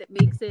to it that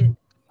makes it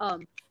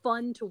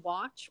fun to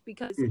watch,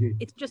 because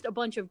it's just a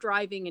bunch of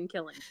driving and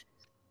killing.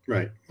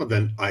 Right. Well,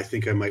 then I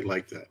think I might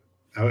like that.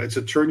 It's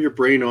a turn your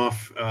brain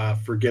off,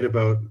 forget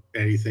about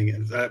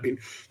anything. I mean,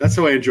 that's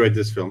how I enjoyed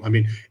this film. I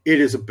mean,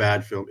 it is a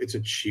bad film. It's a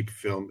cheap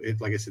film.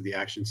 Like I said, the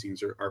action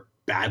scenes are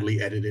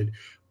badly edited.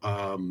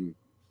 And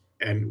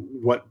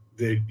what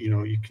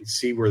you can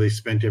see where they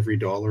spent every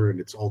dollar, and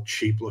it's all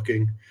cheap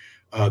looking.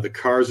 The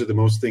cars are the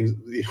most things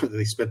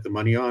they spent the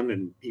money on,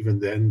 and even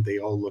then they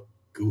all look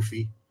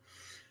goofy.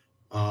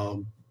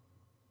 And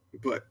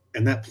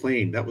that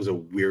plane, that was a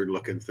weird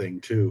looking thing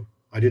too.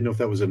 I didn't know if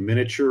that was a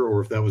miniature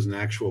or if that was an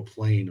actual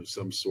plane of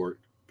some sort.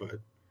 But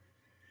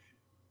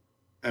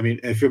I mean,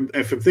 if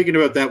I'm thinking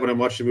about that when I'm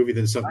watching the movie,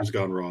 then something's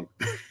gone wrong.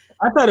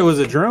 I thought it was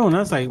a drone. I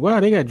was like, wow,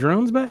 they got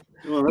drones back?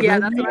 Well, Yeah,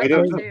 that's what I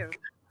thought too.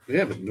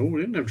 Yeah, but no,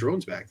 we didn't have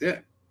drones back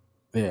then.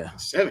 Yeah.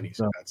 70s,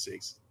 for God's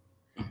sakes.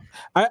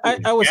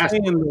 I was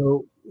saying,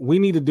 though, we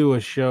need to do a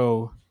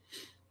show,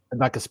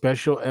 like a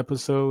special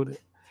episode,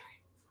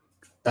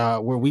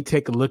 where we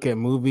take a look at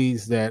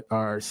movies that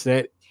are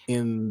set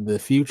in the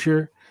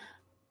future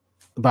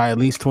by at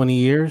least 20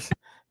 years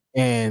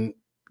and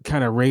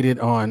kind of rate it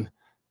on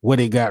what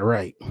it got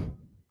right.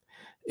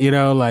 You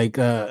know, like,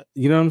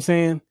 you know what I'm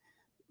saying?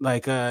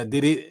 Like,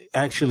 did it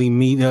actually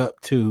meet up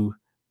to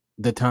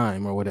the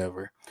time or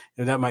whatever?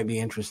 And that might be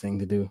interesting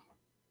to do.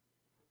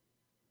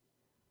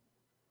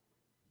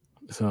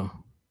 So,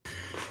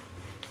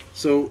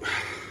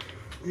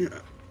 yeah.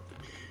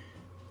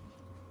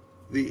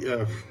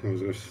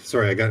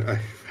 Sorry, I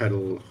had a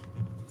little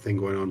thing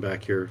going on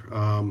back here.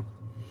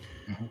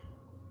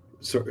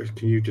 Sorry,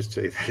 can you just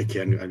say that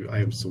again? I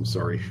am so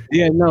sorry.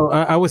 Yeah, no,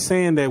 I was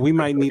saying that we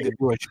might need to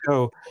do a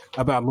show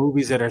about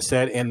movies that are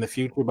set in the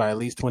future by at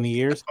least 20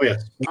 years. Oh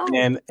yes,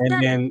 and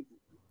then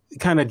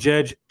kind of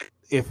judge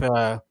if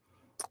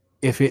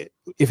it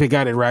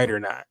got it right or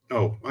not.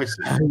 Oh, I see.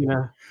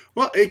 Yeah.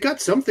 Well, it got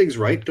some things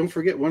right. Don't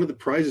forget, one of the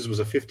prizes was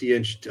a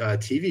 50-inch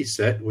TV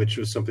set, which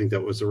was something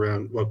that was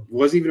around. Well,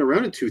 wasn't even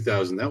around in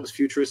 2000. That was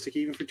futuristic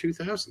even for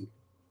 2000.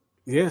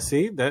 Yeah,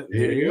 see that.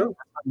 There you go.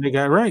 They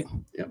got right.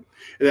 Yeah,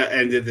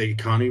 and the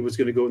economy was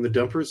going to go in the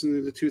dumpers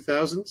in the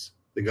 2000s.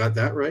 They got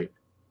that right.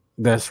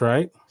 That's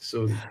right.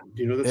 So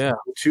that's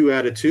 2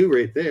 out of 2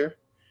 right there.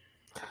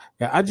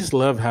 Yeah, I just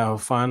love how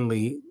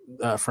fondly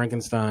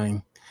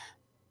Frankenstein.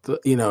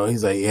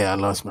 He's like, yeah, I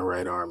lost my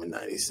right arm in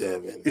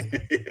 97.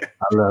 Yeah.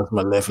 I lost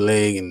my left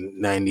leg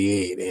in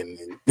 98.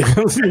 And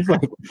it's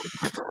like,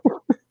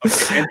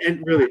 okay,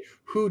 and really,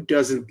 who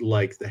doesn't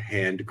like the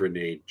hand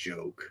grenade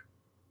joke?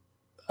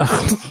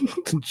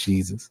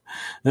 Jesus.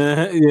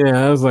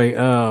 Yeah, I was like,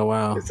 oh,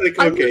 wow. It's like,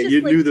 okay,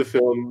 you knew the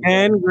film.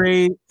 Hand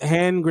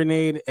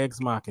grenade ex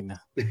machina.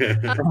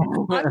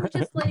 I would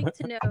just like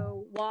to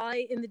know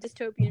why in the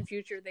dystopian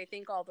future they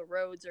think all the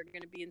roads are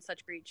going to be in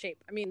such great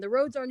shape. I mean, the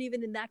roads aren't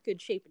even in that good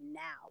shape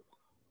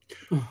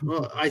now.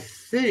 Well, I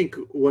think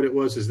what it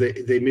was is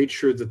they made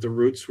sure that the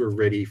routes were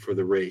ready for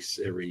the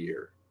race every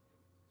year.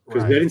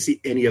 Because I didn't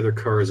see any other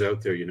cars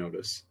out there, you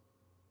notice.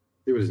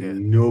 There was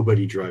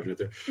nobody driving it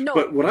there. No,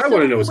 but what I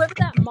want to know is whoever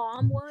that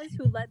mom was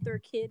who let their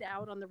kid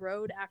out on the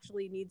road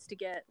actually needs to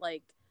get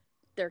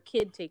their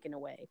kid taken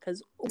away.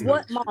 Because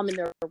what mom in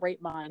their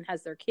right mind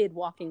has their kid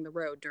walking the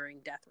road during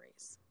Death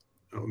Race?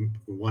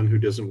 One who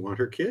doesn't want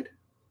her kid.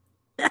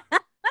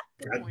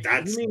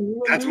 That's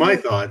my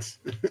thoughts.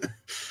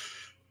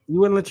 You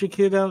wouldn't let your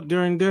kid out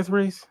during Death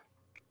Race?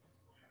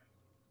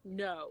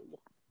 No.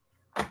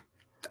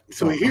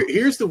 So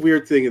here's the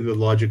weird thing in the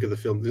logic of the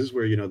film. This is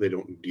where they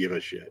don't give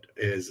a shit.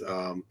 Is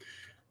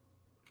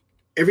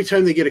every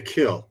time they get a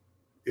kill,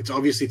 it's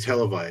obviously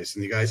televised,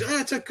 and the guys,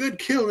 it's a good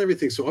kill and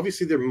everything. So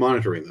obviously they're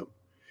monitoring them.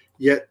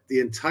 Yet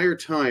the entire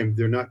time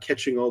they're not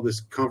catching all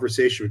this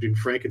conversation between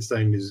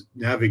Frankenstein and his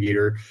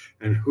navigator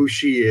and who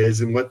she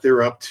is and what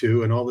they're up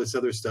to and all this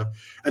other stuff.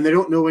 And they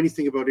don't know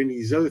anything about any of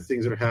these other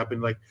things that are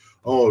happening. Like,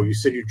 oh, you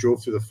said you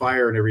drove through the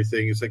fire and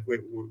everything. It's like,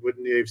 wait,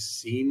 wouldn't they have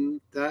seen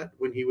that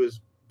when he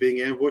was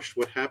being ambushed?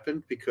 What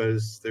happened?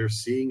 Because they're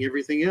seeing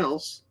everything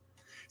else.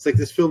 It's like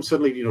this film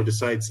suddenly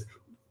decides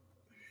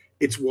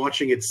it's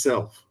watching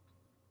itself,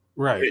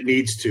 right? It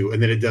needs to,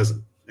 and then it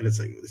doesn't, and it's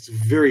like, it's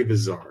very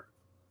bizarre.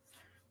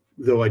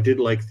 Though I did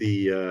like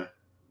the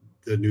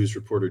news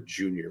reporter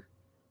Junior,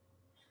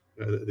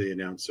 the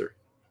announcer.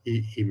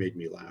 He made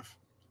me laugh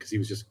because he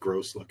was just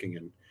gross looking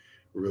and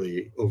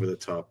really over the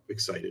top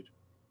excited.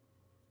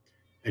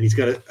 And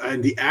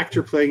and the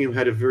actor playing him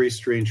had a very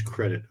strange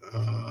credit.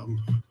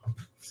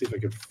 See if I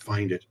can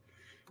find it,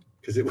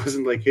 because it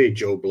wasn't like, hey,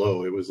 Joe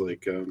Blow. It was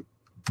like,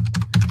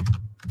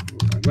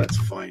 let's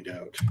find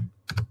out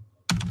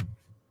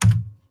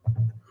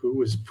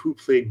who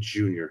played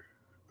Junior.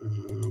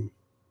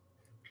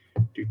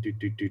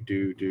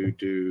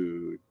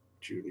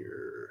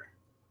 Junior.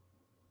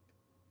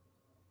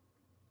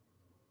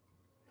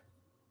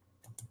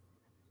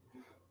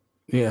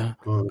 Yeah.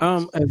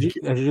 As you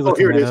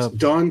here it is,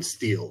 Don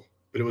Steele.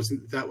 But it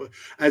wasn't that way.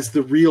 As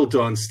the real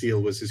Don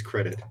Steele was his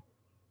credit.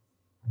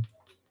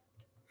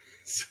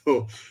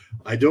 So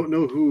I don't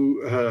know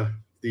who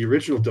the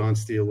original Don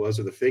Steele was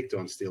or the fake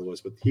Don Steele was,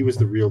 but he was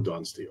the real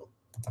Don Steele.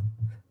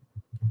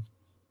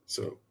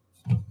 So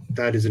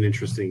that is an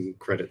interesting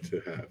credit to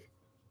have.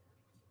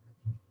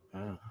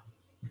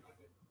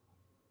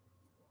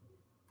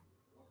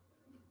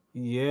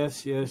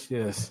 Yes.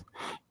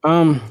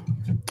 I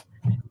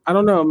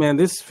don't know, man.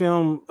 This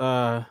film,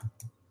 I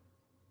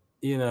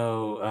don't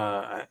know.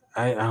 I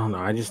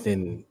just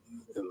didn't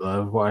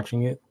love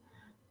watching it.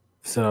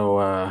 So,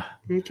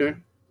 okay.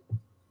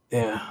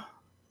 Yeah.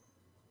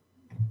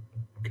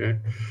 Okay.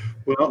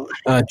 Well,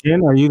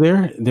 Jen, are you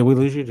there? Did we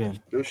lose you,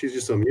 Jen? No, she's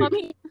just on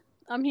mute.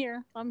 I'm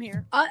here.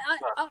 I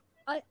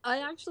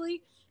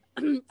actually,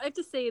 I have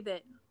to say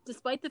that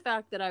despite the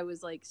fact that I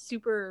was like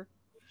super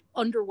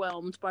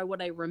underwhelmed by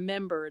what I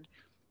remembered,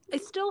 I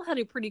still had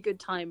a pretty good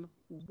time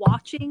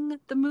watching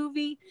the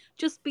movie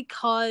just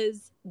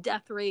because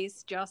Death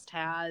Race just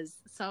has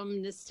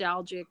some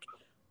nostalgic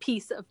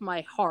piece of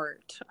my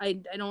heart. I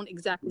don't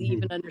exactly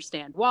even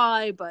understand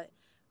why, but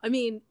I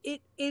mean,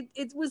 it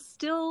was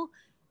still,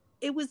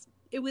 it was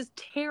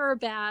terror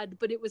bad,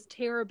 but it was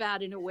terror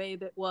bad in a way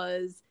that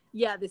was,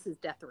 yeah, this is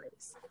Death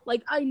Race.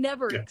 Like, I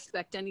never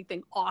expect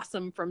anything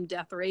awesome from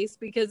Death Race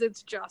because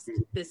it's just,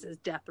 this is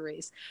Death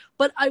Race.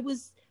 But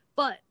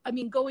I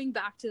mean, going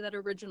back to that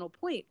original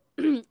point,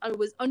 I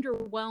was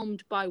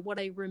underwhelmed by what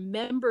I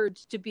remembered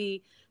to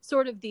be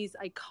sort of these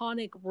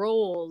iconic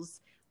roles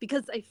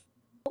because I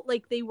felt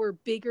like they were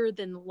bigger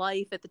than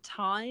life at the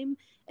time.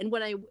 And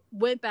when I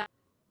went back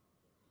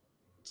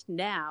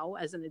now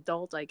as an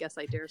adult, I guess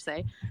I dare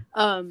say,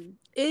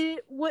 they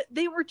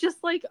were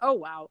just like, oh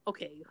wow,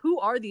 okay, who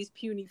are these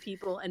puny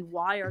people and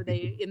why are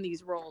they in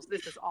these roles?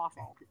 This is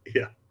awful.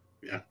 Yeah.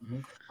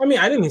 I mean,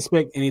 I didn't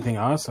expect anything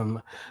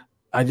awesome.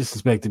 I just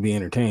expect to be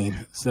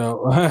entertained.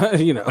 So,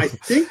 you know, I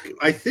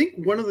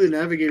think one of the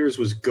navigators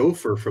was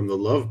Gopher from the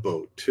Love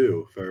Boat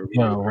too, if I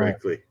remember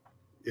correctly.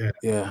 Right.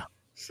 Yeah.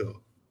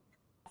 So.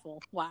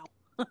 Wow.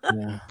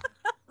 Yeah.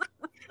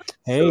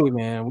 Hey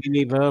man, we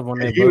need love on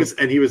that. He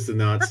was the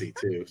Nazi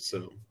too.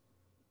 So.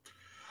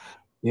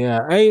 Yeah.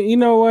 Hey, you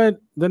know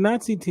what? The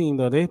Nazi team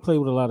though, they played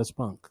with a lot of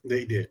spunk.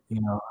 They did. You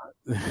know,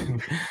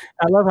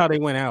 I love how they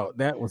went out.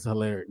 That was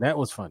hilarious. That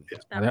was funny.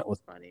 Yeah, that was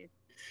funny.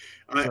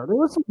 So there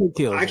was some good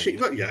kills.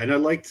 Actually, and I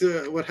liked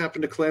what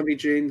happened to Calamity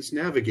Jane's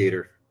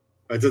navigator.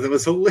 I thought that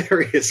was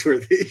hilarious,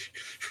 where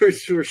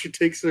she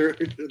takes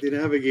the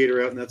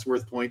navigator out, and that's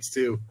worth points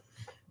too.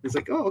 It's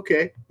like, oh,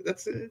 okay,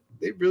 that's it.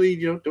 They really,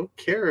 don't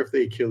care if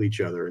they kill each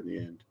other in the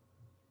end.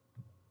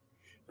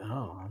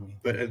 Oh, I mean,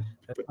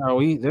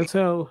 that's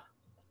how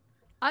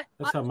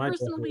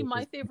personally,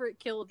 my favorite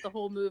kill of the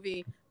whole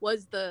movie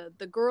was the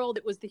girl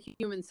that was the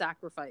human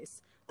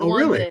sacrifice.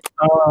 Really?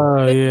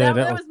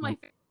 That was my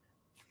favorite.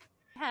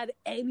 Had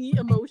any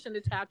emotion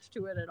attached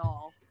to it at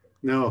all.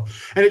 No,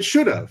 and it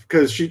should have,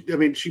 because she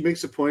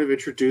makes a point of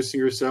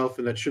introducing herself,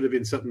 and that should have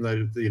been something that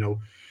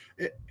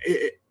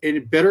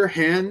in better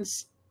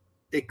hands,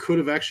 it could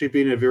have actually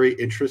been a very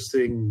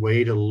interesting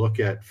way to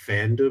look at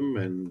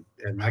fandom and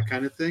that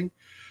kind of thing.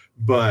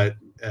 But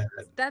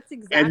that's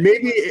exactly, and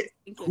maybe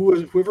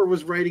whoever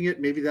was writing it,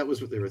 maybe that was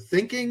what they were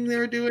thinking they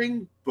were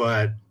doing,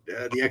 but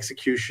the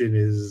execution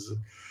is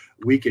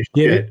weak as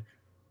shit.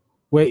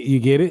 Wait, you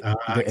get it?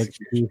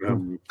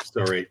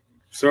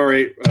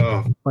 Sorry.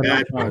 Oh,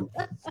 bad one.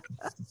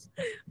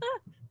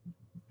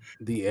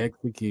 The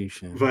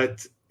execution.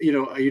 But,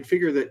 you'd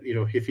figure that,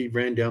 if he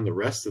ran down the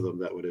rest of them,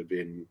 that would have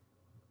been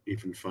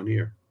even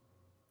funnier.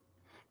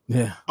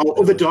 Yeah.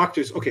 Oh, the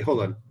doctors. Okay, hold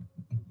on.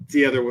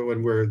 The other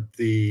one where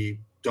the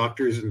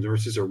doctors and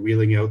nurses are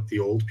wheeling out the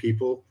old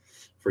people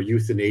for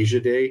Euthanasia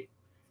Day.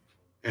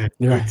 And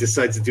he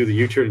decides to do the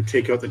U-turn and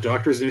take out the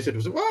doctors. And he said,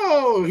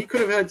 whoa, he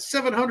could have had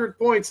 700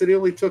 points and he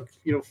only took,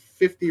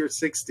 50 or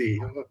 60.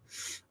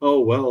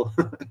 Oh, well.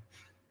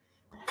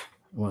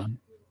 Well,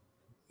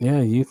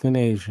 yeah,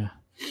 euthanasia.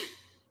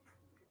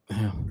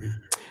 Yeah.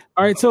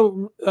 All right,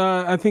 so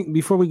I think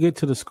before we get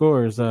to the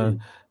scores, what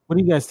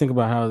do you guys think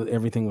about how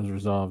everything was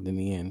resolved in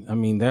the end? I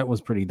mean, that was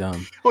pretty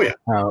dumb.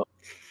 Oh,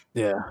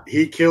 yeah.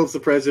 He kills the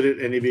president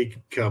and he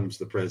becomes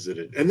the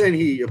president. And then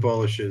he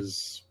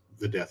abolishes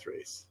the death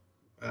race.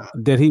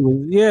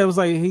 It was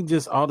like he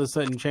just all of a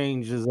sudden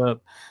changes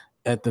up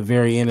at the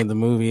very end of the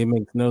movie. It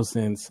makes no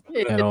sense.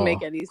 It didn't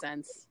make any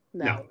sense.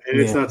 No, and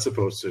it's not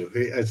supposed to.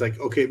 It's like,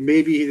 okay,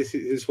 maybe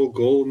his whole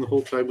goal in the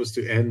whole time was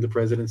to end the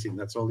presidency, and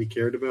that's all he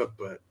cared about.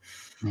 But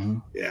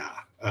yeah,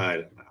 I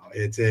don't know.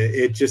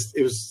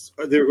 It was.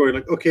 They were going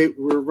like, okay,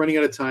 we're running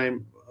out of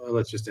time.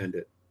 Let's just end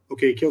it.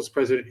 Okay, he kills the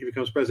president. He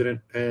becomes president,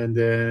 and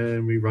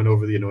then we run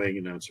over the annoying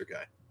announcer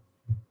guy.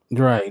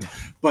 Right.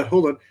 But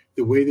hold on,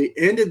 the way they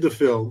ended the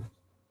film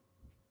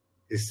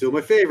is still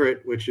my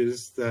favorite, which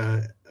is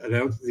the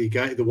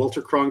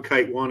Walter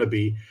Cronkite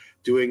wannabe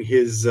doing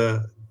his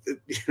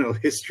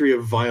history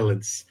of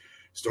violence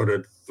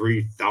started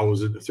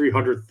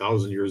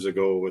 300,000 years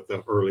ago with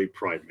the early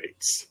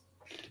primates.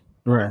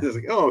 Right. I was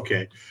like, oh,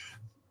 okay.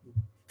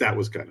 That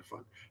was kind of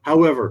fun.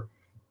 However,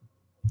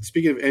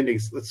 speaking of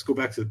endings, let's go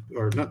back to,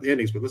 or not the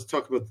endings, but let's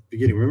talk about the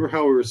beginning. Remember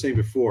how we were saying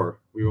before,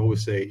 we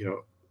always say,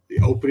 the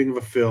opening of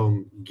a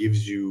film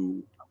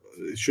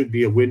should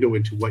be a window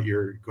into what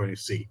you're going to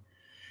see.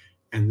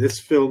 And this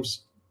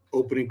film's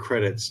opening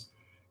credits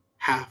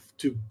have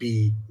to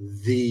be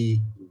the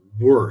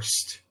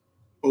worst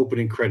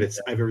opening credits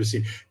I've ever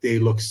seen. They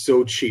look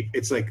so cheap.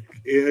 It's like,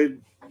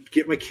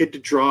 get my kid to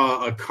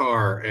draw a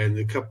car and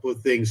a couple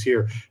of things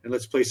here, and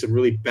let's play some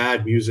really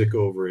bad music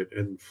over it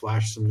and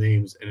flash some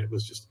names. And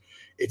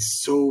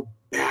it's so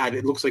bad.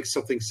 It looks like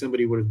something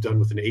somebody would have done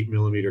with an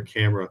 8mm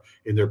camera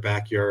in their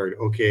backyard.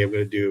 Okay, I'm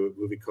going to do a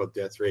movie called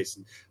Death Race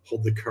and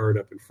hold the card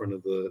up in front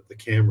of the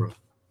camera.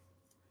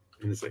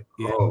 And it's like,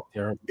 Yeah, oh,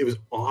 terrible. it was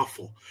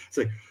awful. It's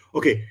like,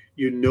 okay,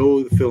 you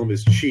know the film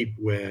is cheap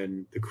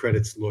when the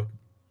credits look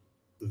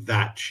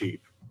that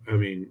cheap. I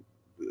mean,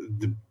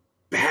 the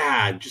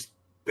just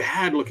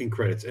bad looking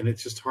credits, and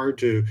it's just hard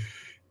to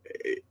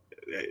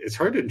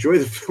enjoy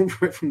the film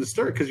right from the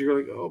start because you're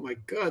like, oh my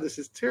god, this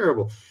is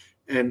terrible.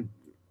 And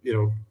you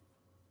know,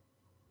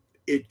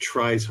 it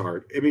tries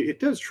hard. I mean, it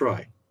does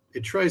try.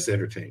 It tries to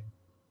entertain.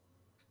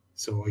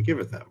 So I give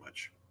it that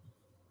much.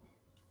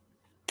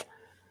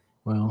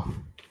 Well,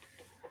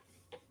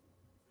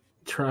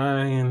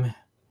 trying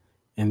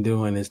and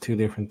doing is two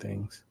different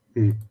things.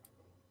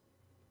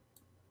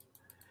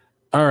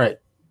 All right.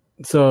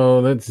 So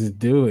let's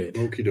do it.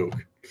 Okie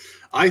doke.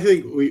 I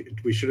think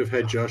we should have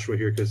had Joshua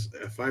here because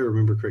if I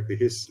remember correctly,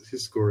 his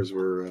scores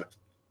were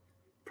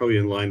probably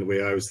in line the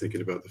way I was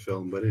thinking about the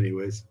film. But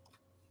anyways.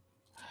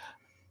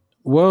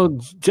 Well,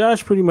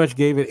 Josh pretty much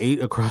gave it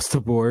 8 across the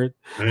board.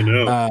 I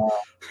know.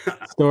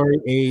 Story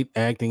 8,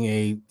 acting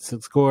 8,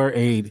 score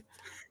 8,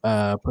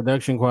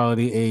 production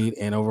quality 8,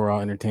 and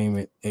overall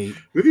entertainment 8.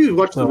 Maybe he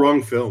watched the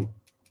wrong film.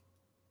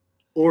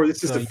 Or it's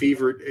just So- a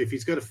fever. If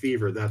he's got a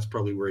fever, that's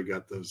probably where he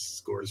got those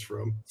scores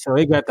from. So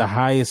it got the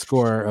highest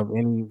score of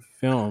any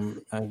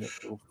film,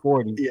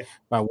 40, Yeah.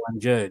 by one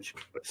judge.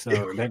 So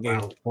Yeah, that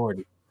gave wow. it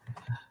 40.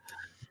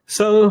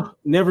 So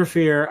never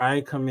fear,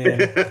 I come in.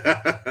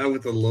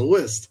 With the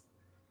lowest.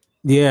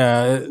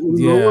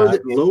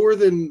 Lower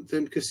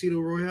than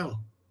Casino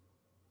Royale.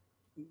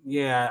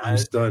 Yeah. I'm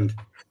stunned.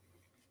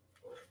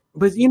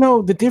 But you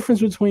know the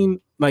difference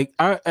between like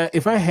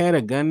if I had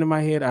a gun to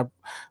my head,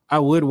 I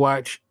would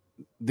watch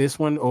this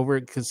one over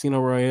at Casino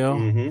Royale.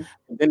 Mhm.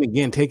 Then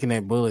again, taking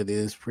that bullet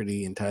is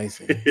pretty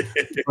enticing.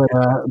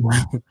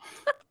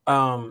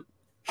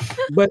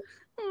 But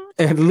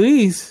at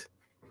least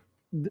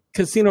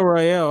Casino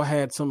Royale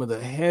had some of the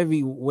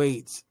heavy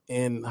weights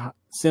in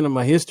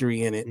cinema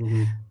history in it.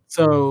 Mhm.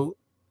 So,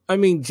 I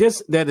mean,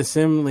 just that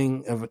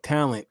assembling of a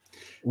talent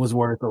was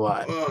worth a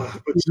lot.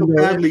 But so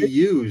badly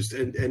used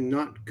and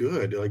not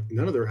good. Like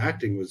none of their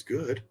acting was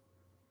good.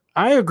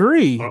 I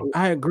agree. Oh.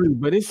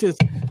 But it's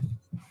just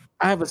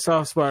I have a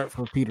soft spot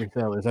for Peter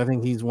Sellers. I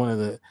think he's one of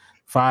the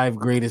 5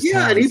 greatest.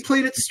 Yeah, and he talents.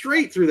 played it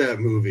straight through that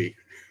movie.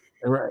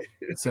 Right.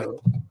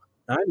 So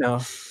I know.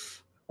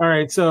 All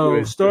right. So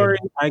Good. story,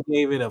 I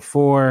gave it a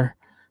 4.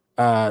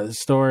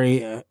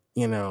 Story,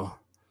 you know,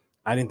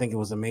 I didn't think it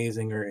was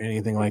amazing or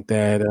anything like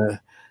that.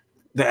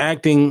 The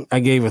acting, I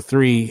gave a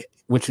 3,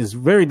 which is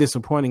very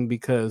disappointing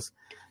because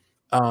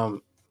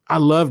I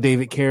love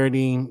David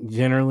Carradine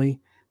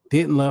generally.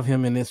 Didn't love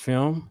him in this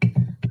film.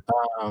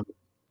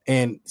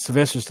 And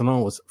Sylvester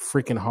Stallone was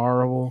freaking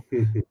horrible.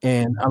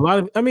 And a lot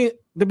of, I mean,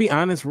 to be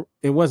honest,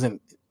 it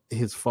wasn't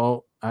his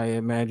fault, I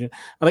imagine.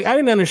 Like, I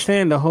didn't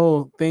understand the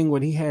whole thing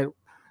when he had,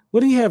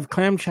 what did he have?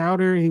 Clam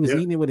chowder? He was Yep.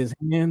 eating it with his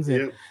hands.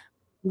 And Yep,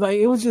 like,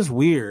 it was just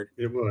weird.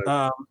 it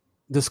was.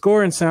 The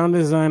score and sound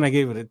design, I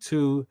gave it a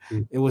 2.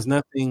 Mm. It was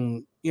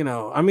nothing, you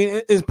know, I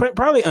mean, it's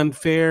probably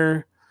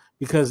unfair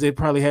because it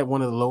probably had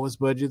one of the lowest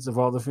budgets of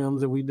all the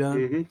films that we've done.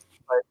 Mhm.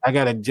 But I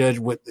got to judge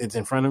what it's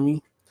in front of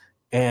me.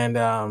 And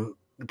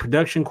the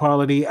production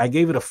quality, I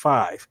gave it a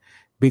 5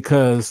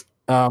 because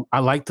I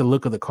like the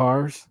look of the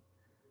cars.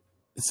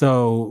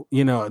 So,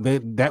 you know,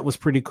 that was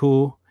pretty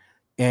cool.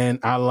 And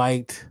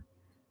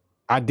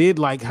I did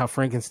like how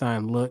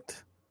Frankenstein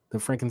looked, the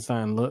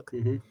Frankenstein look.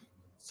 Mhm.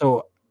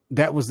 So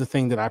that was the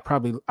thing that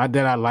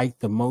I liked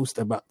the most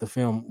about the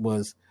film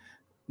was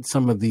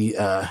some of the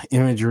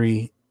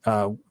imagery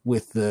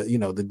with the, you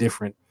know, the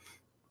different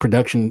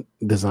production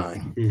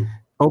design. Mm.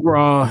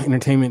 Overall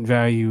entertainment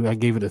value, I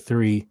gave it a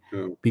 3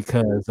 Oh.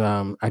 because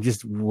I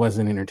just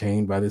wasn't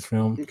entertained by this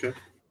film. Okay.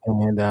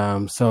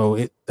 And so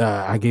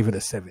I gave it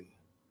a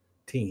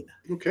 17.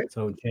 Okay.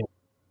 So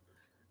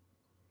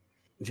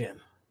Jen.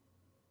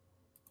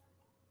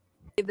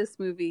 Gave this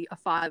movie a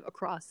 5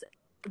 across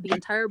the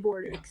entire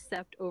board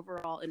except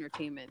overall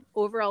entertainment.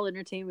 Overall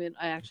entertainment,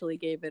 I actually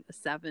gave it a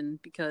 7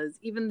 because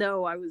even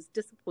though I was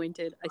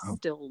disappointed, I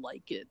still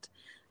like it.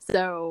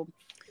 So,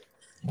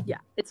 yeah,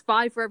 it's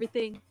 5 for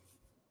everything.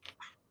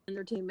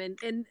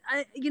 Entertainment. And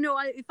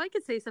if I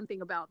could say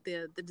something about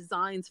the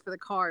designs for the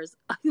cars,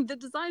 the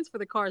designs for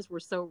the cars were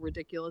so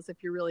ridiculous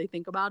if you really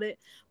think about it,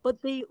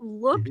 but they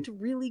looked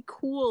really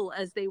cool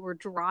as they were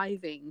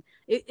driving.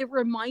 It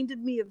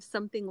reminded me of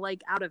something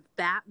like out of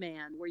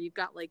Batman, where you've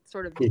got like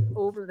sort of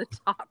over the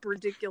top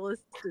ridiculous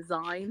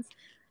designs.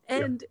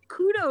 And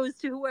kudos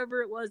to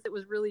whoever it was that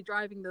was really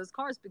driving those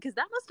cars, because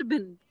that must have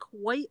been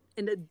quite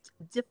a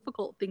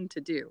difficult thing to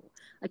do.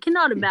 I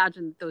cannot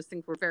imagine that those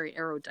things were very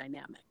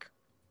aerodynamic.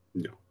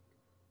 No.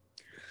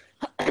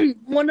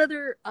 One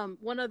other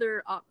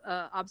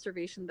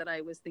observation that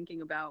I was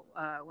thinking about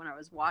when I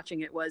was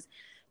watching it was,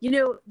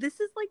 this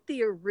is like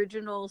the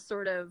original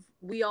sort of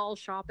we all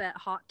shop at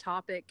Hot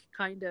Topic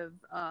kind of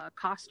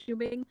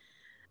costuming.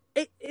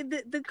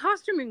 the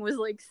costuming was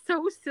like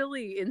so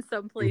silly in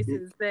some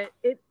places that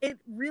it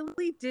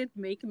really did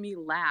make me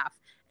laugh.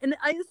 And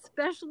I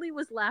especially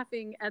was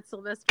laughing at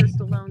Sylvester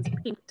Stallone's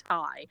pink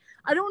tie.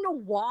 I don't know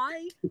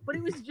why, but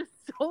it was just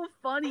so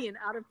funny and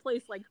out of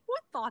place. Like, who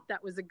thought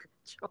that was a good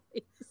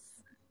choice?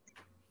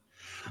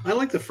 I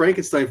like the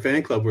Frankenstein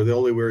fan club where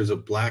all they wear is a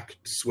black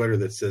sweater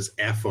that says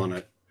F on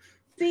it.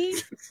 See,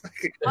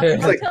 I'm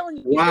like, telling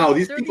you, wow,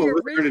 these they're people the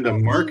are turning into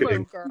original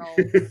marketing.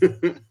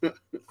 emo girls.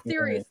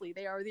 Seriously,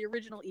 they are the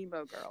original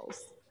emo girls.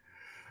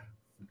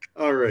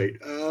 All right.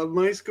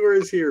 My score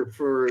is here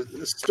for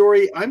the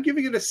story. I'm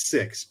giving it a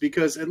 6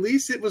 because at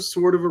least it was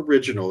sort of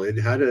original. It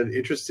had an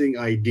interesting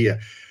idea.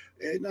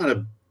 Not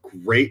a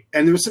great,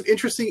 and there were some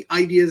interesting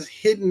ideas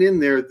hidden in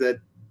there that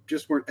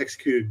just weren't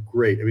executed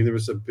great. I mean, there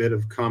was a bit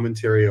of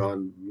commentary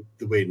on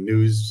the way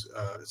news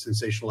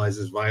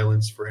sensationalizes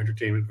violence for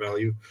entertainment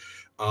value.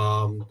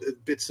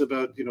 Bits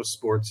about,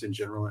 sports in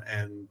general.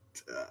 And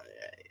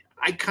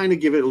I kind of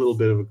give it a little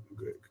bit of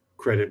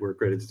credit where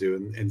credit's due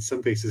in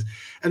some cases.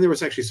 And there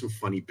was actually some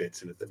funny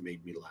bits in it that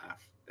made me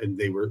laugh. And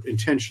they were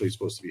intentionally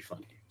supposed to be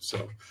funny.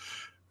 So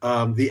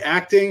the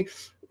acting,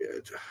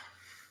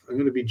 I'm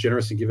going to be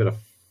generous and give it a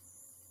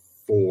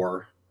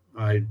 4.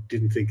 I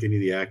didn't think any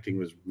of the acting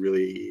was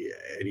really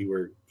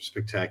anywhere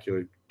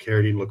spectacular.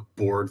 Carradine looked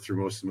bored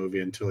through most of the movie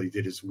until he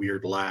did his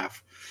weird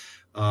laugh.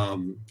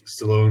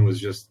 Stallone was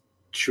just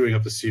chewing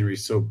up the scenery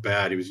so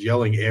bad. He was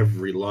yelling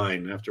every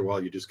line. And after a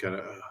while, you just kind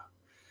of...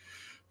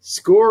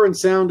 Score and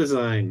sound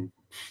design.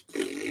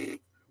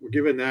 We're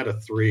giving that a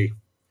 3.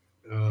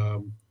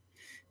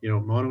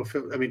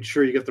 Monofilm. I mean,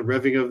 sure, you got the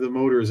revving of the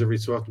motors every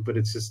so often, but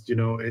it's just,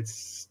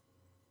 it's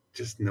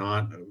just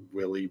not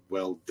really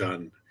well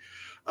done.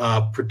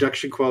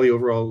 Production quality,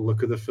 overall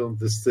look of the film,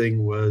 this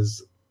thing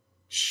was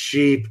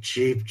cheap.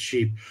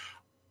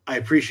 I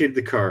appreciated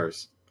the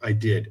cars. I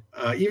did.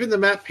 Even the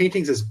matte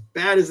paintings, as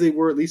bad as they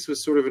were, at least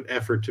was sort of an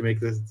effort to make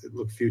this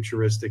look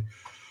futuristic.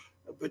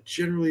 But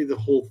generally, the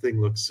whole thing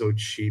looks so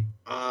cheap.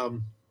 I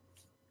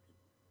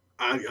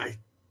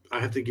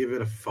have to give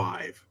it a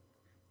 5.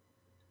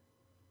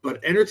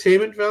 But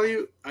entertainment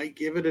value, I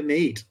give it an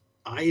 8.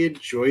 I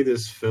enjoy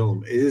this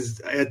film. It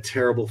is a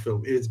terrible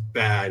film. It is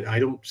bad. I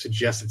don't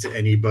suggest it to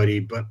anybody,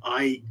 but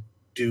I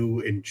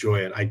do enjoy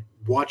it. I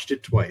watched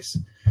it twice,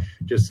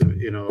 just in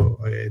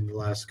the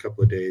last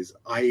couple of days.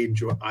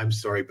 I'm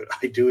sorry, but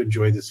I do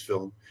enjoy this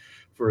film.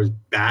 For as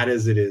bad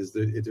as it is,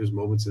 there's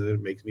moments in it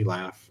that makes me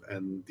laugh,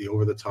 and the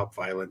over-the-top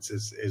violence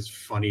is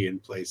funny in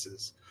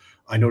places.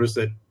 I noticed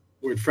that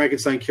when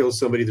Frankenstein kills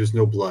somebody, there's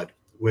no blood.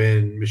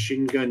 When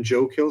Machine Gun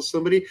Joe kills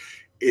somebody,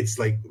 it's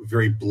like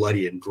very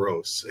bloody and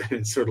gross. And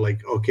it's sort of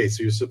like, okay,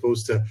 so you're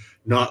supposed to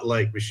not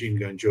like Machine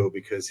Gun Joe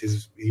because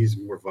he's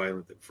more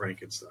violent than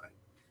Frankenstein.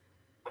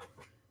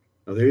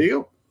 Now, there you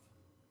go.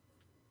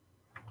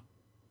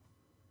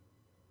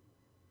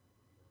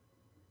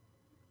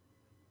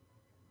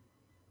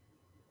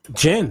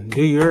 Jen,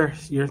 do your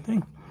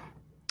thing.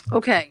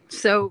 Okay,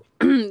 so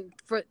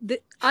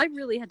I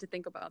really had to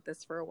think about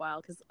this for a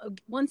while because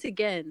once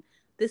again,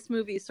 this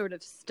movie sort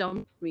of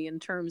stumped me in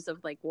terms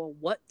of like, well,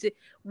 what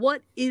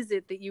is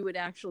it that you would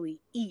actually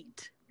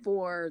eat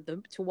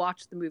to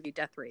watch the movie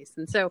Death Race?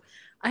 And so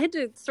I had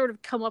to sort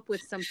of come up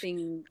with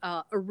something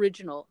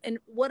original, and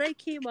what I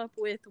came up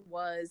with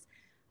was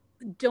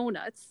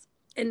donuts.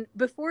 And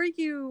before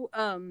you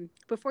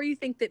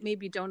think that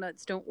maybe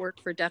donuts don't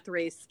work for Death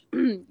Race,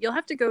 you'll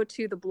have to go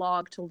to the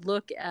blog to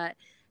look at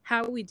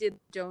how we did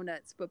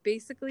donuts. But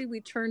basically,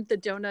 we turned the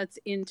donuts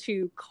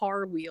into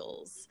car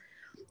wheels,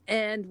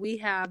 and we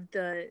have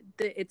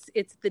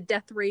it's the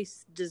Death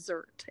Race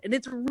dessert, and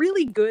it's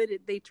really good.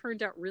 They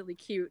turned out really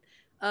cute.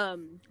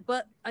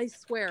 But I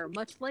swear,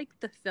 much like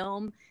the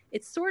film,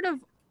 it's sort of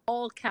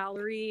all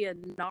calorie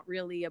and not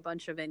really a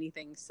bunch of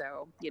anything.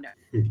 So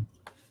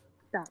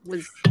that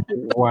was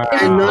wow.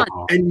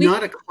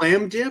 Not a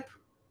clam dip.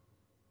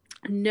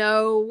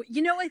 No,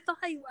 I thought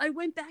I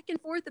went back and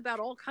forth about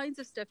all kinds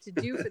of stuff to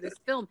do for this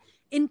film,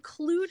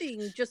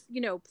 including just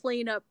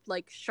playing up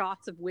like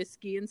shots of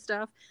whiskey and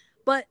stuff.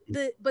 But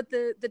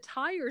the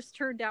tires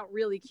turned out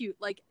really cute.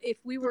 Like if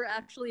we were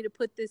actually to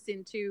put this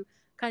into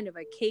kind of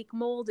a cake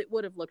mold, it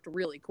would have looked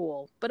really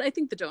cool. But I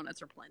think the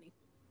donuts are plenty.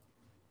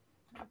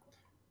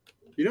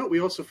 What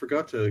we also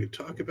forgot to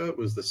talk about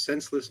was the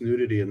senseless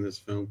nudity in this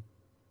film.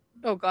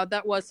 Oh God,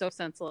 that was so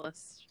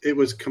senseless. It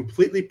was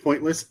completely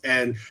pointless,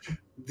 and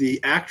the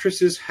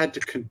actresses had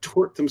to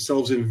contort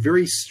themselves in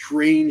very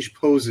strange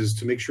poses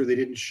to make sure they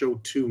didn't show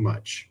too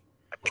much.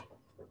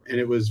 And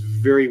it was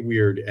very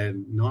weird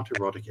and not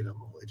erotic at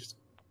all. It just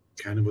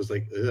kind of was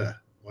like, ugh,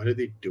 why are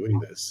they doing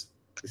this?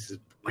 This is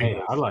pointless.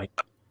 Hey, I like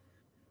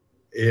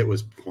it. It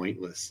was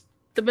pointless.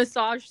 The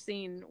massage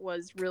scene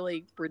was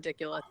really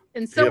ridiculous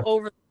and so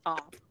over the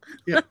top.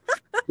 Yeah.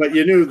 But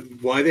you knew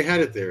why they had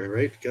it there,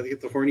 right? Got to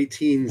get the horny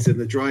teens in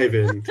the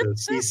drive-in to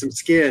see some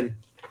skin.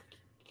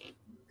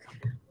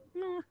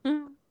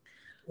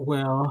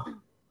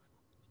 Well,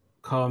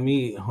 call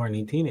me a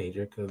horny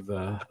teenager because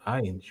I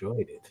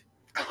enjoyed it.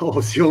 Oh,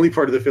 it's the only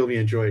part of the film you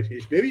enjoyed.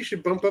 Maybe you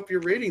should bump up your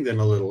rating then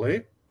a little, eh?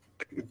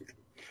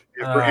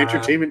 For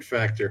entertainment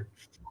factor.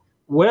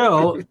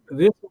 Well,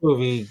 this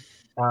movie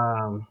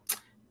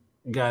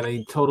got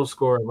a total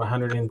score of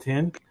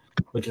 110,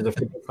 which is a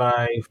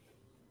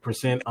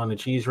 55% on the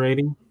cheese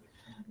rating.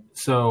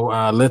 So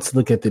let's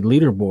look at the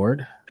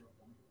leaderboard.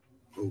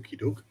 Okie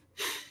doke.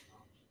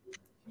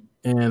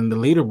 And the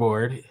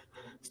leaderboard,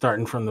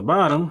 starting from the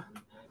bottom,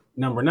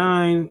 number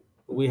 9,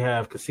 we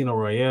have Casino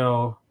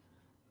Royale.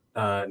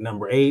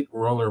 Number 8,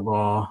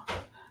 Rollerball.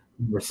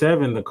 Number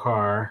 7, The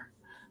Car.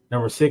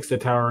 Number 6, The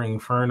Towering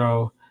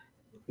Inferno.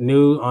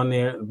 New on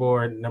the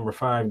board, number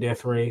 5,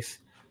 Death Race.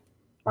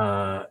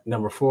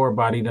 Number 4,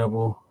 Body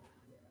Double.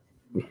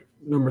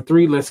 Number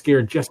 3, Let's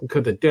Scare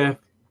Jessica to Death.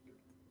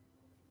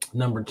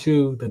 Number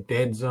 2, The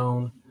Dead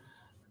Zone.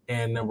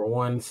 And number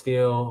 1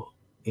 still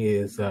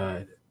is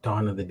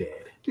Dawn of the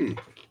Dead.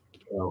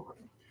 So,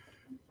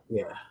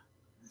 yeah.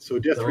 So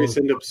Death Race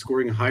ended up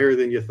scoring higher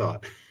than you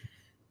thought.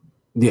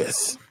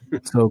 Yes.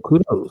 So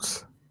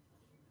kudos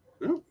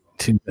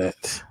to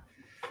that.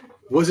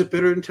 Was it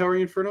better than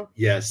Towering Inferno?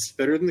 Yes.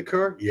 Better than The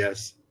Car?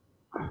 Yes.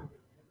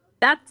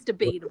 That's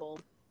debatable.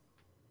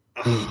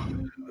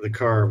 The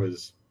Car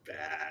was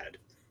bad.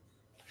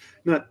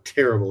 Not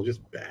terrible,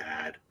 just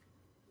bad.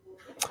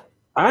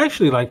 I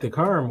actually like The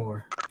Car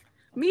more.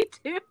 Me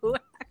too,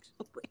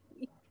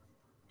 actually.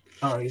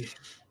 Oh, yeah.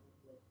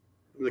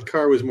 The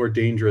Car was more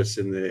dangerous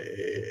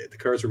the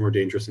cars were more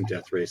dangerous in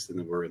Death Race than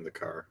they were in The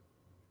Car.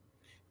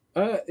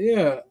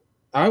 Yeah,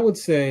 I would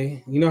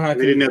say, you know how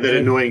they didn't have that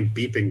annoying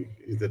beeping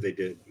that they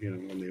did,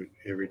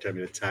 every time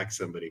you attack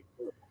somebody.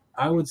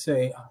 I would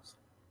say,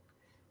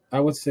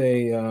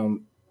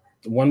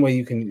 one way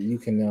you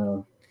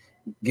can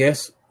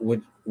guess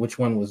which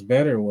one was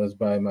better was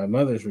by my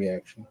mother's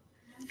reaction,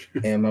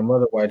 and my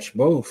mother watched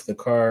both The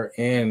Car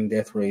and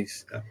Death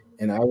Race,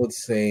 and I would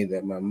say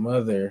that my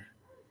mother,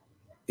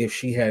 if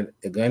she had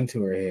a gun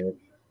to her head,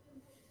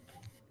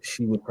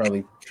 she would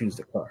probably choose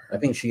The Car. I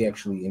think she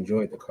actually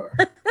enjoyed The Car.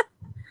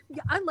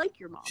 Yeah, I like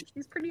your mom.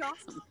 She's pretty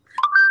awesome.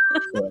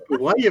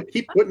 Why do you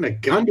keep putting a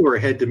gun to her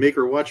head to make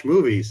her watch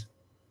movies?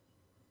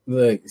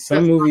 Look,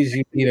 some movies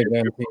you need a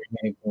gun to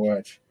make her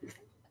watch.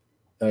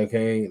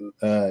 Okay?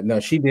 No,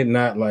 she did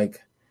not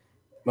like...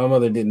 My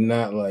mother did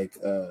not like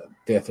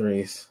Death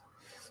Race.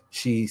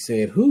 She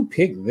said, "Who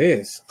picked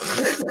this?"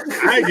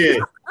 I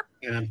did.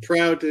 And I'm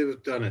proud to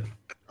have done it.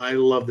 I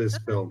love this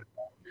film.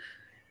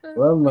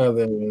 My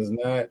mother was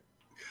not.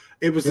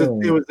 It was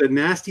a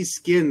nasty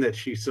skin that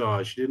she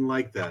saw. She didn't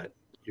like that.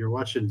 You're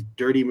watching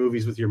dirty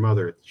movies with your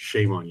mother.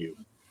 Shame on you.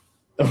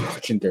 I'm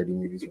watching dirty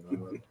movies with my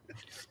mother.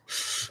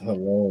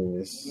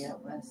 Hilarious. Yeah,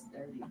 less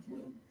dirty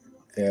too.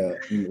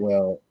 Yeah.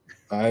 Well,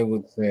 I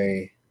would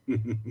say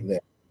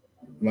that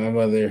my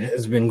mother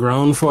has been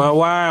grown for a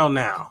while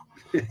now.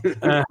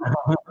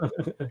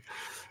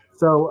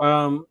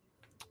 So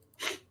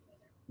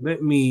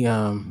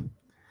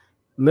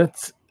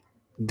let's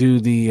do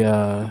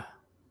the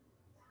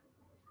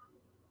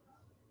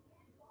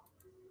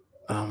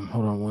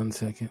hold on one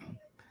second.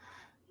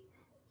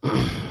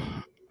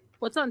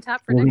 What's on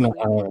tap for next week?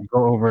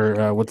 Go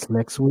over what's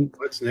next week.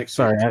 What's next?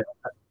 Sorry,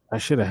 I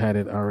should have had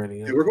it already.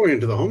 Yeah, we're going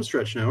into the home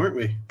stretch now, aren't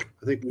we?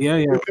 I think.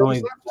 Yeah.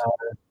 Only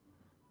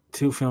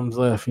 2 films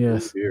left.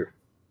 Yes.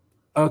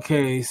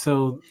 Okay,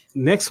 so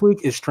next week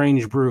is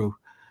Strange Brew,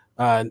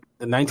 the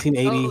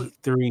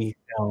 1983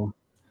 film.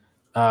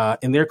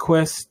 In their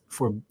quest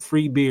for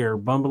free beer,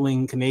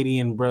 bumbling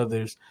Canadian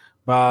brothers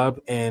Bob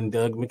and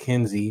Doug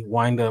McKenzie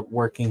wind up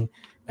working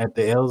at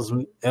the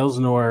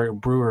Elsinore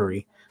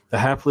Brewery. The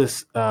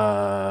hapless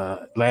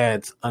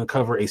lads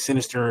uncover a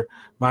sinister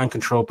mind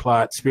control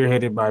plot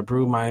spearheaded by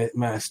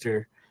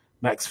brewmaster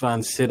Max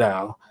von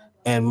Sydow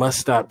and must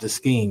stop the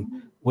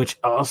scheme, which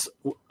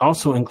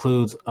also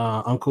includes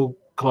Uncle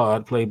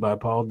Claude, played by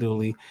Paul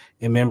Dooley,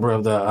 a member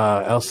of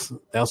the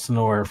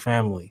Elsinore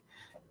family.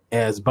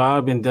 As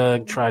Bob and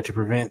Doug try to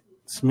prevent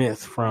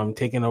Smith from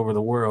taking over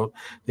the world,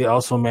 they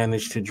also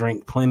manage to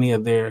drink plenty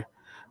of their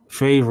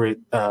favorite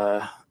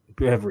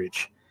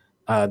beverage.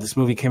 This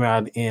movie came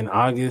out on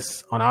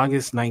August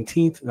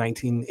 19th,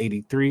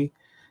 1983,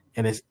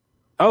 and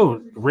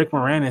Rick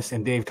Moranis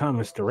and Dave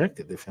Thomas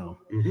directed the film,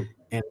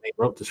 and they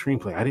wrote the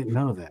screenplay. I didn't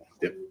know that.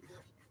 Yep.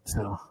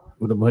 So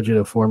with a budget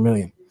of $4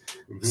 million.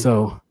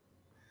 So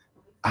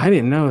I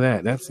didn't know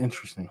that. That's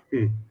interesting.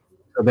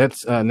 So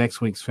that's next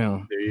week's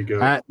film. There you go.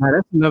 Now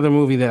that's another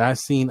movie that I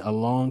seen a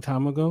long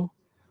time ago,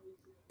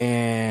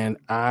 and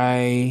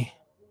I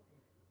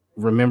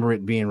remember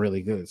it being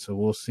really good. So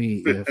we'll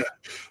see if.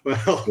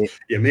 Well,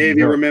 you may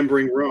be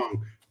remembering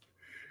wrong,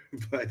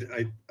 but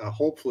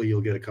hopefully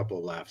you'll get a couple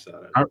of laughs out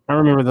of it. I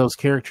remember those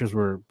characters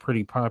were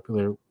pretty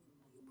popular, with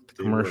the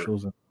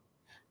commercials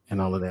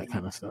and all of that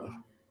kind of stuff.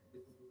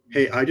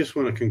 Hey, I just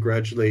want to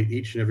congratulate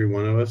each and every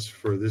one of us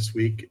for this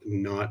week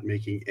not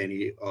making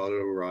any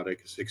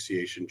autoerotic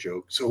asphyxiation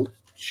jokes. Oh,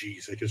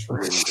 jeez, I just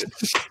ruined it.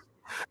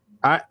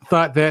 I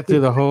thought that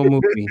through the whole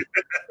movie.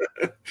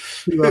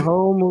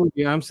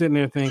 I'm sitting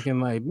there thinking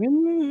like,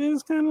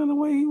 is kind of the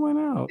way he went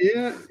out.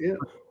 Yeah, yeah.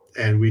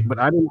 And But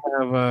I didn't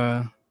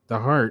have the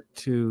heart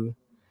to.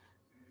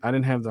 I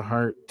didn't have the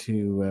heart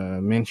to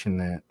mention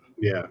that.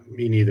 Yeah,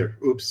 me neither.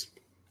 Oops.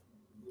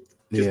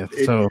 Yeah.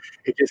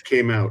 It just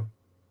came out.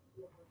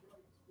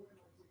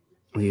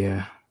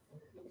 Yeah.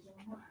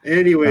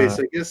 Anyways,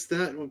 I guess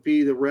that would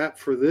be the wrap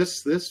for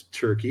this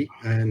turkey,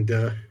 and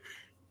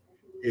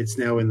it's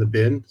now in the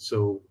bin.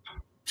 So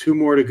 2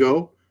 more to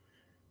go.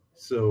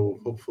 So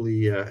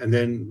hopefully, and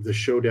then the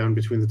showdown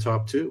between the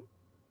top 2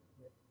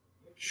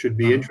 should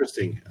be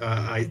interesting.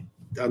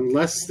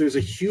 Unless there's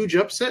a huge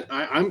upset,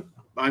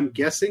 I'm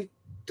guessing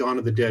Dawn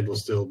of the Dead will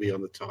still be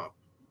on the top.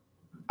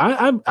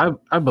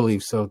 I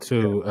believe so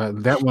too.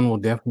 That one will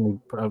definitely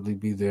probably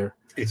be there.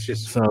 It's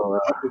just So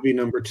what would be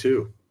number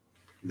 2?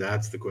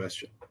 That's the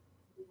question.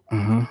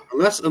 mhm.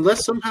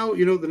 Unless somehow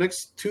the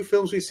next 2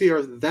 films we see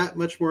are that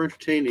much more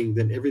entertaining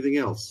than everything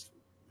else.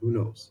 Who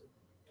knows?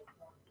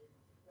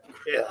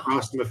 Yeah.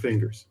 Cross my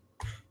fingers.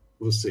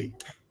 We'll see.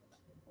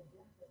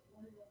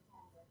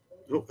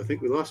 Oh, I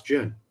think we lost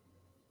Jen.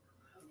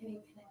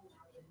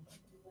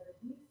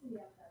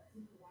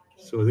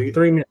 So I think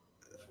 3 minutes.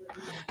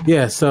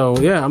 Yeah, so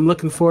yeah, I'm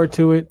looking forward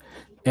to it.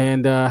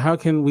 And how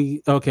can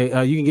we? Okay,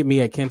 you can get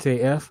me at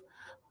Kente F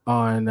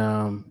on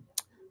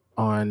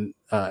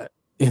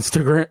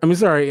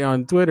Instagram.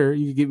 On Twitter.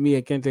 You can get me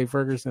at Kente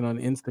Ferguson on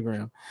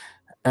Instagram.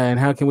 And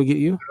how can we get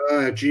you?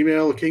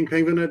 Gmail,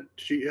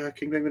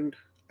 kingpenguin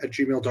at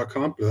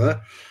gmail.com.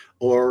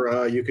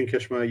 Or you can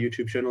catch my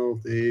YouTube channel,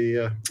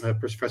 the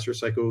Professor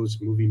Psycho's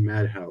Movie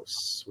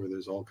Madhouse, where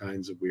there's all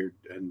kinds of weird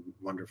and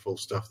wonderful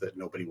stuff that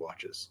nobody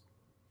watches.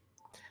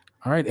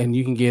 All right, and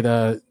you can get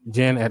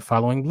Jen at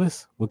Following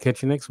Bliss. We'll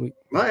catch you next week.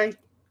 Bye.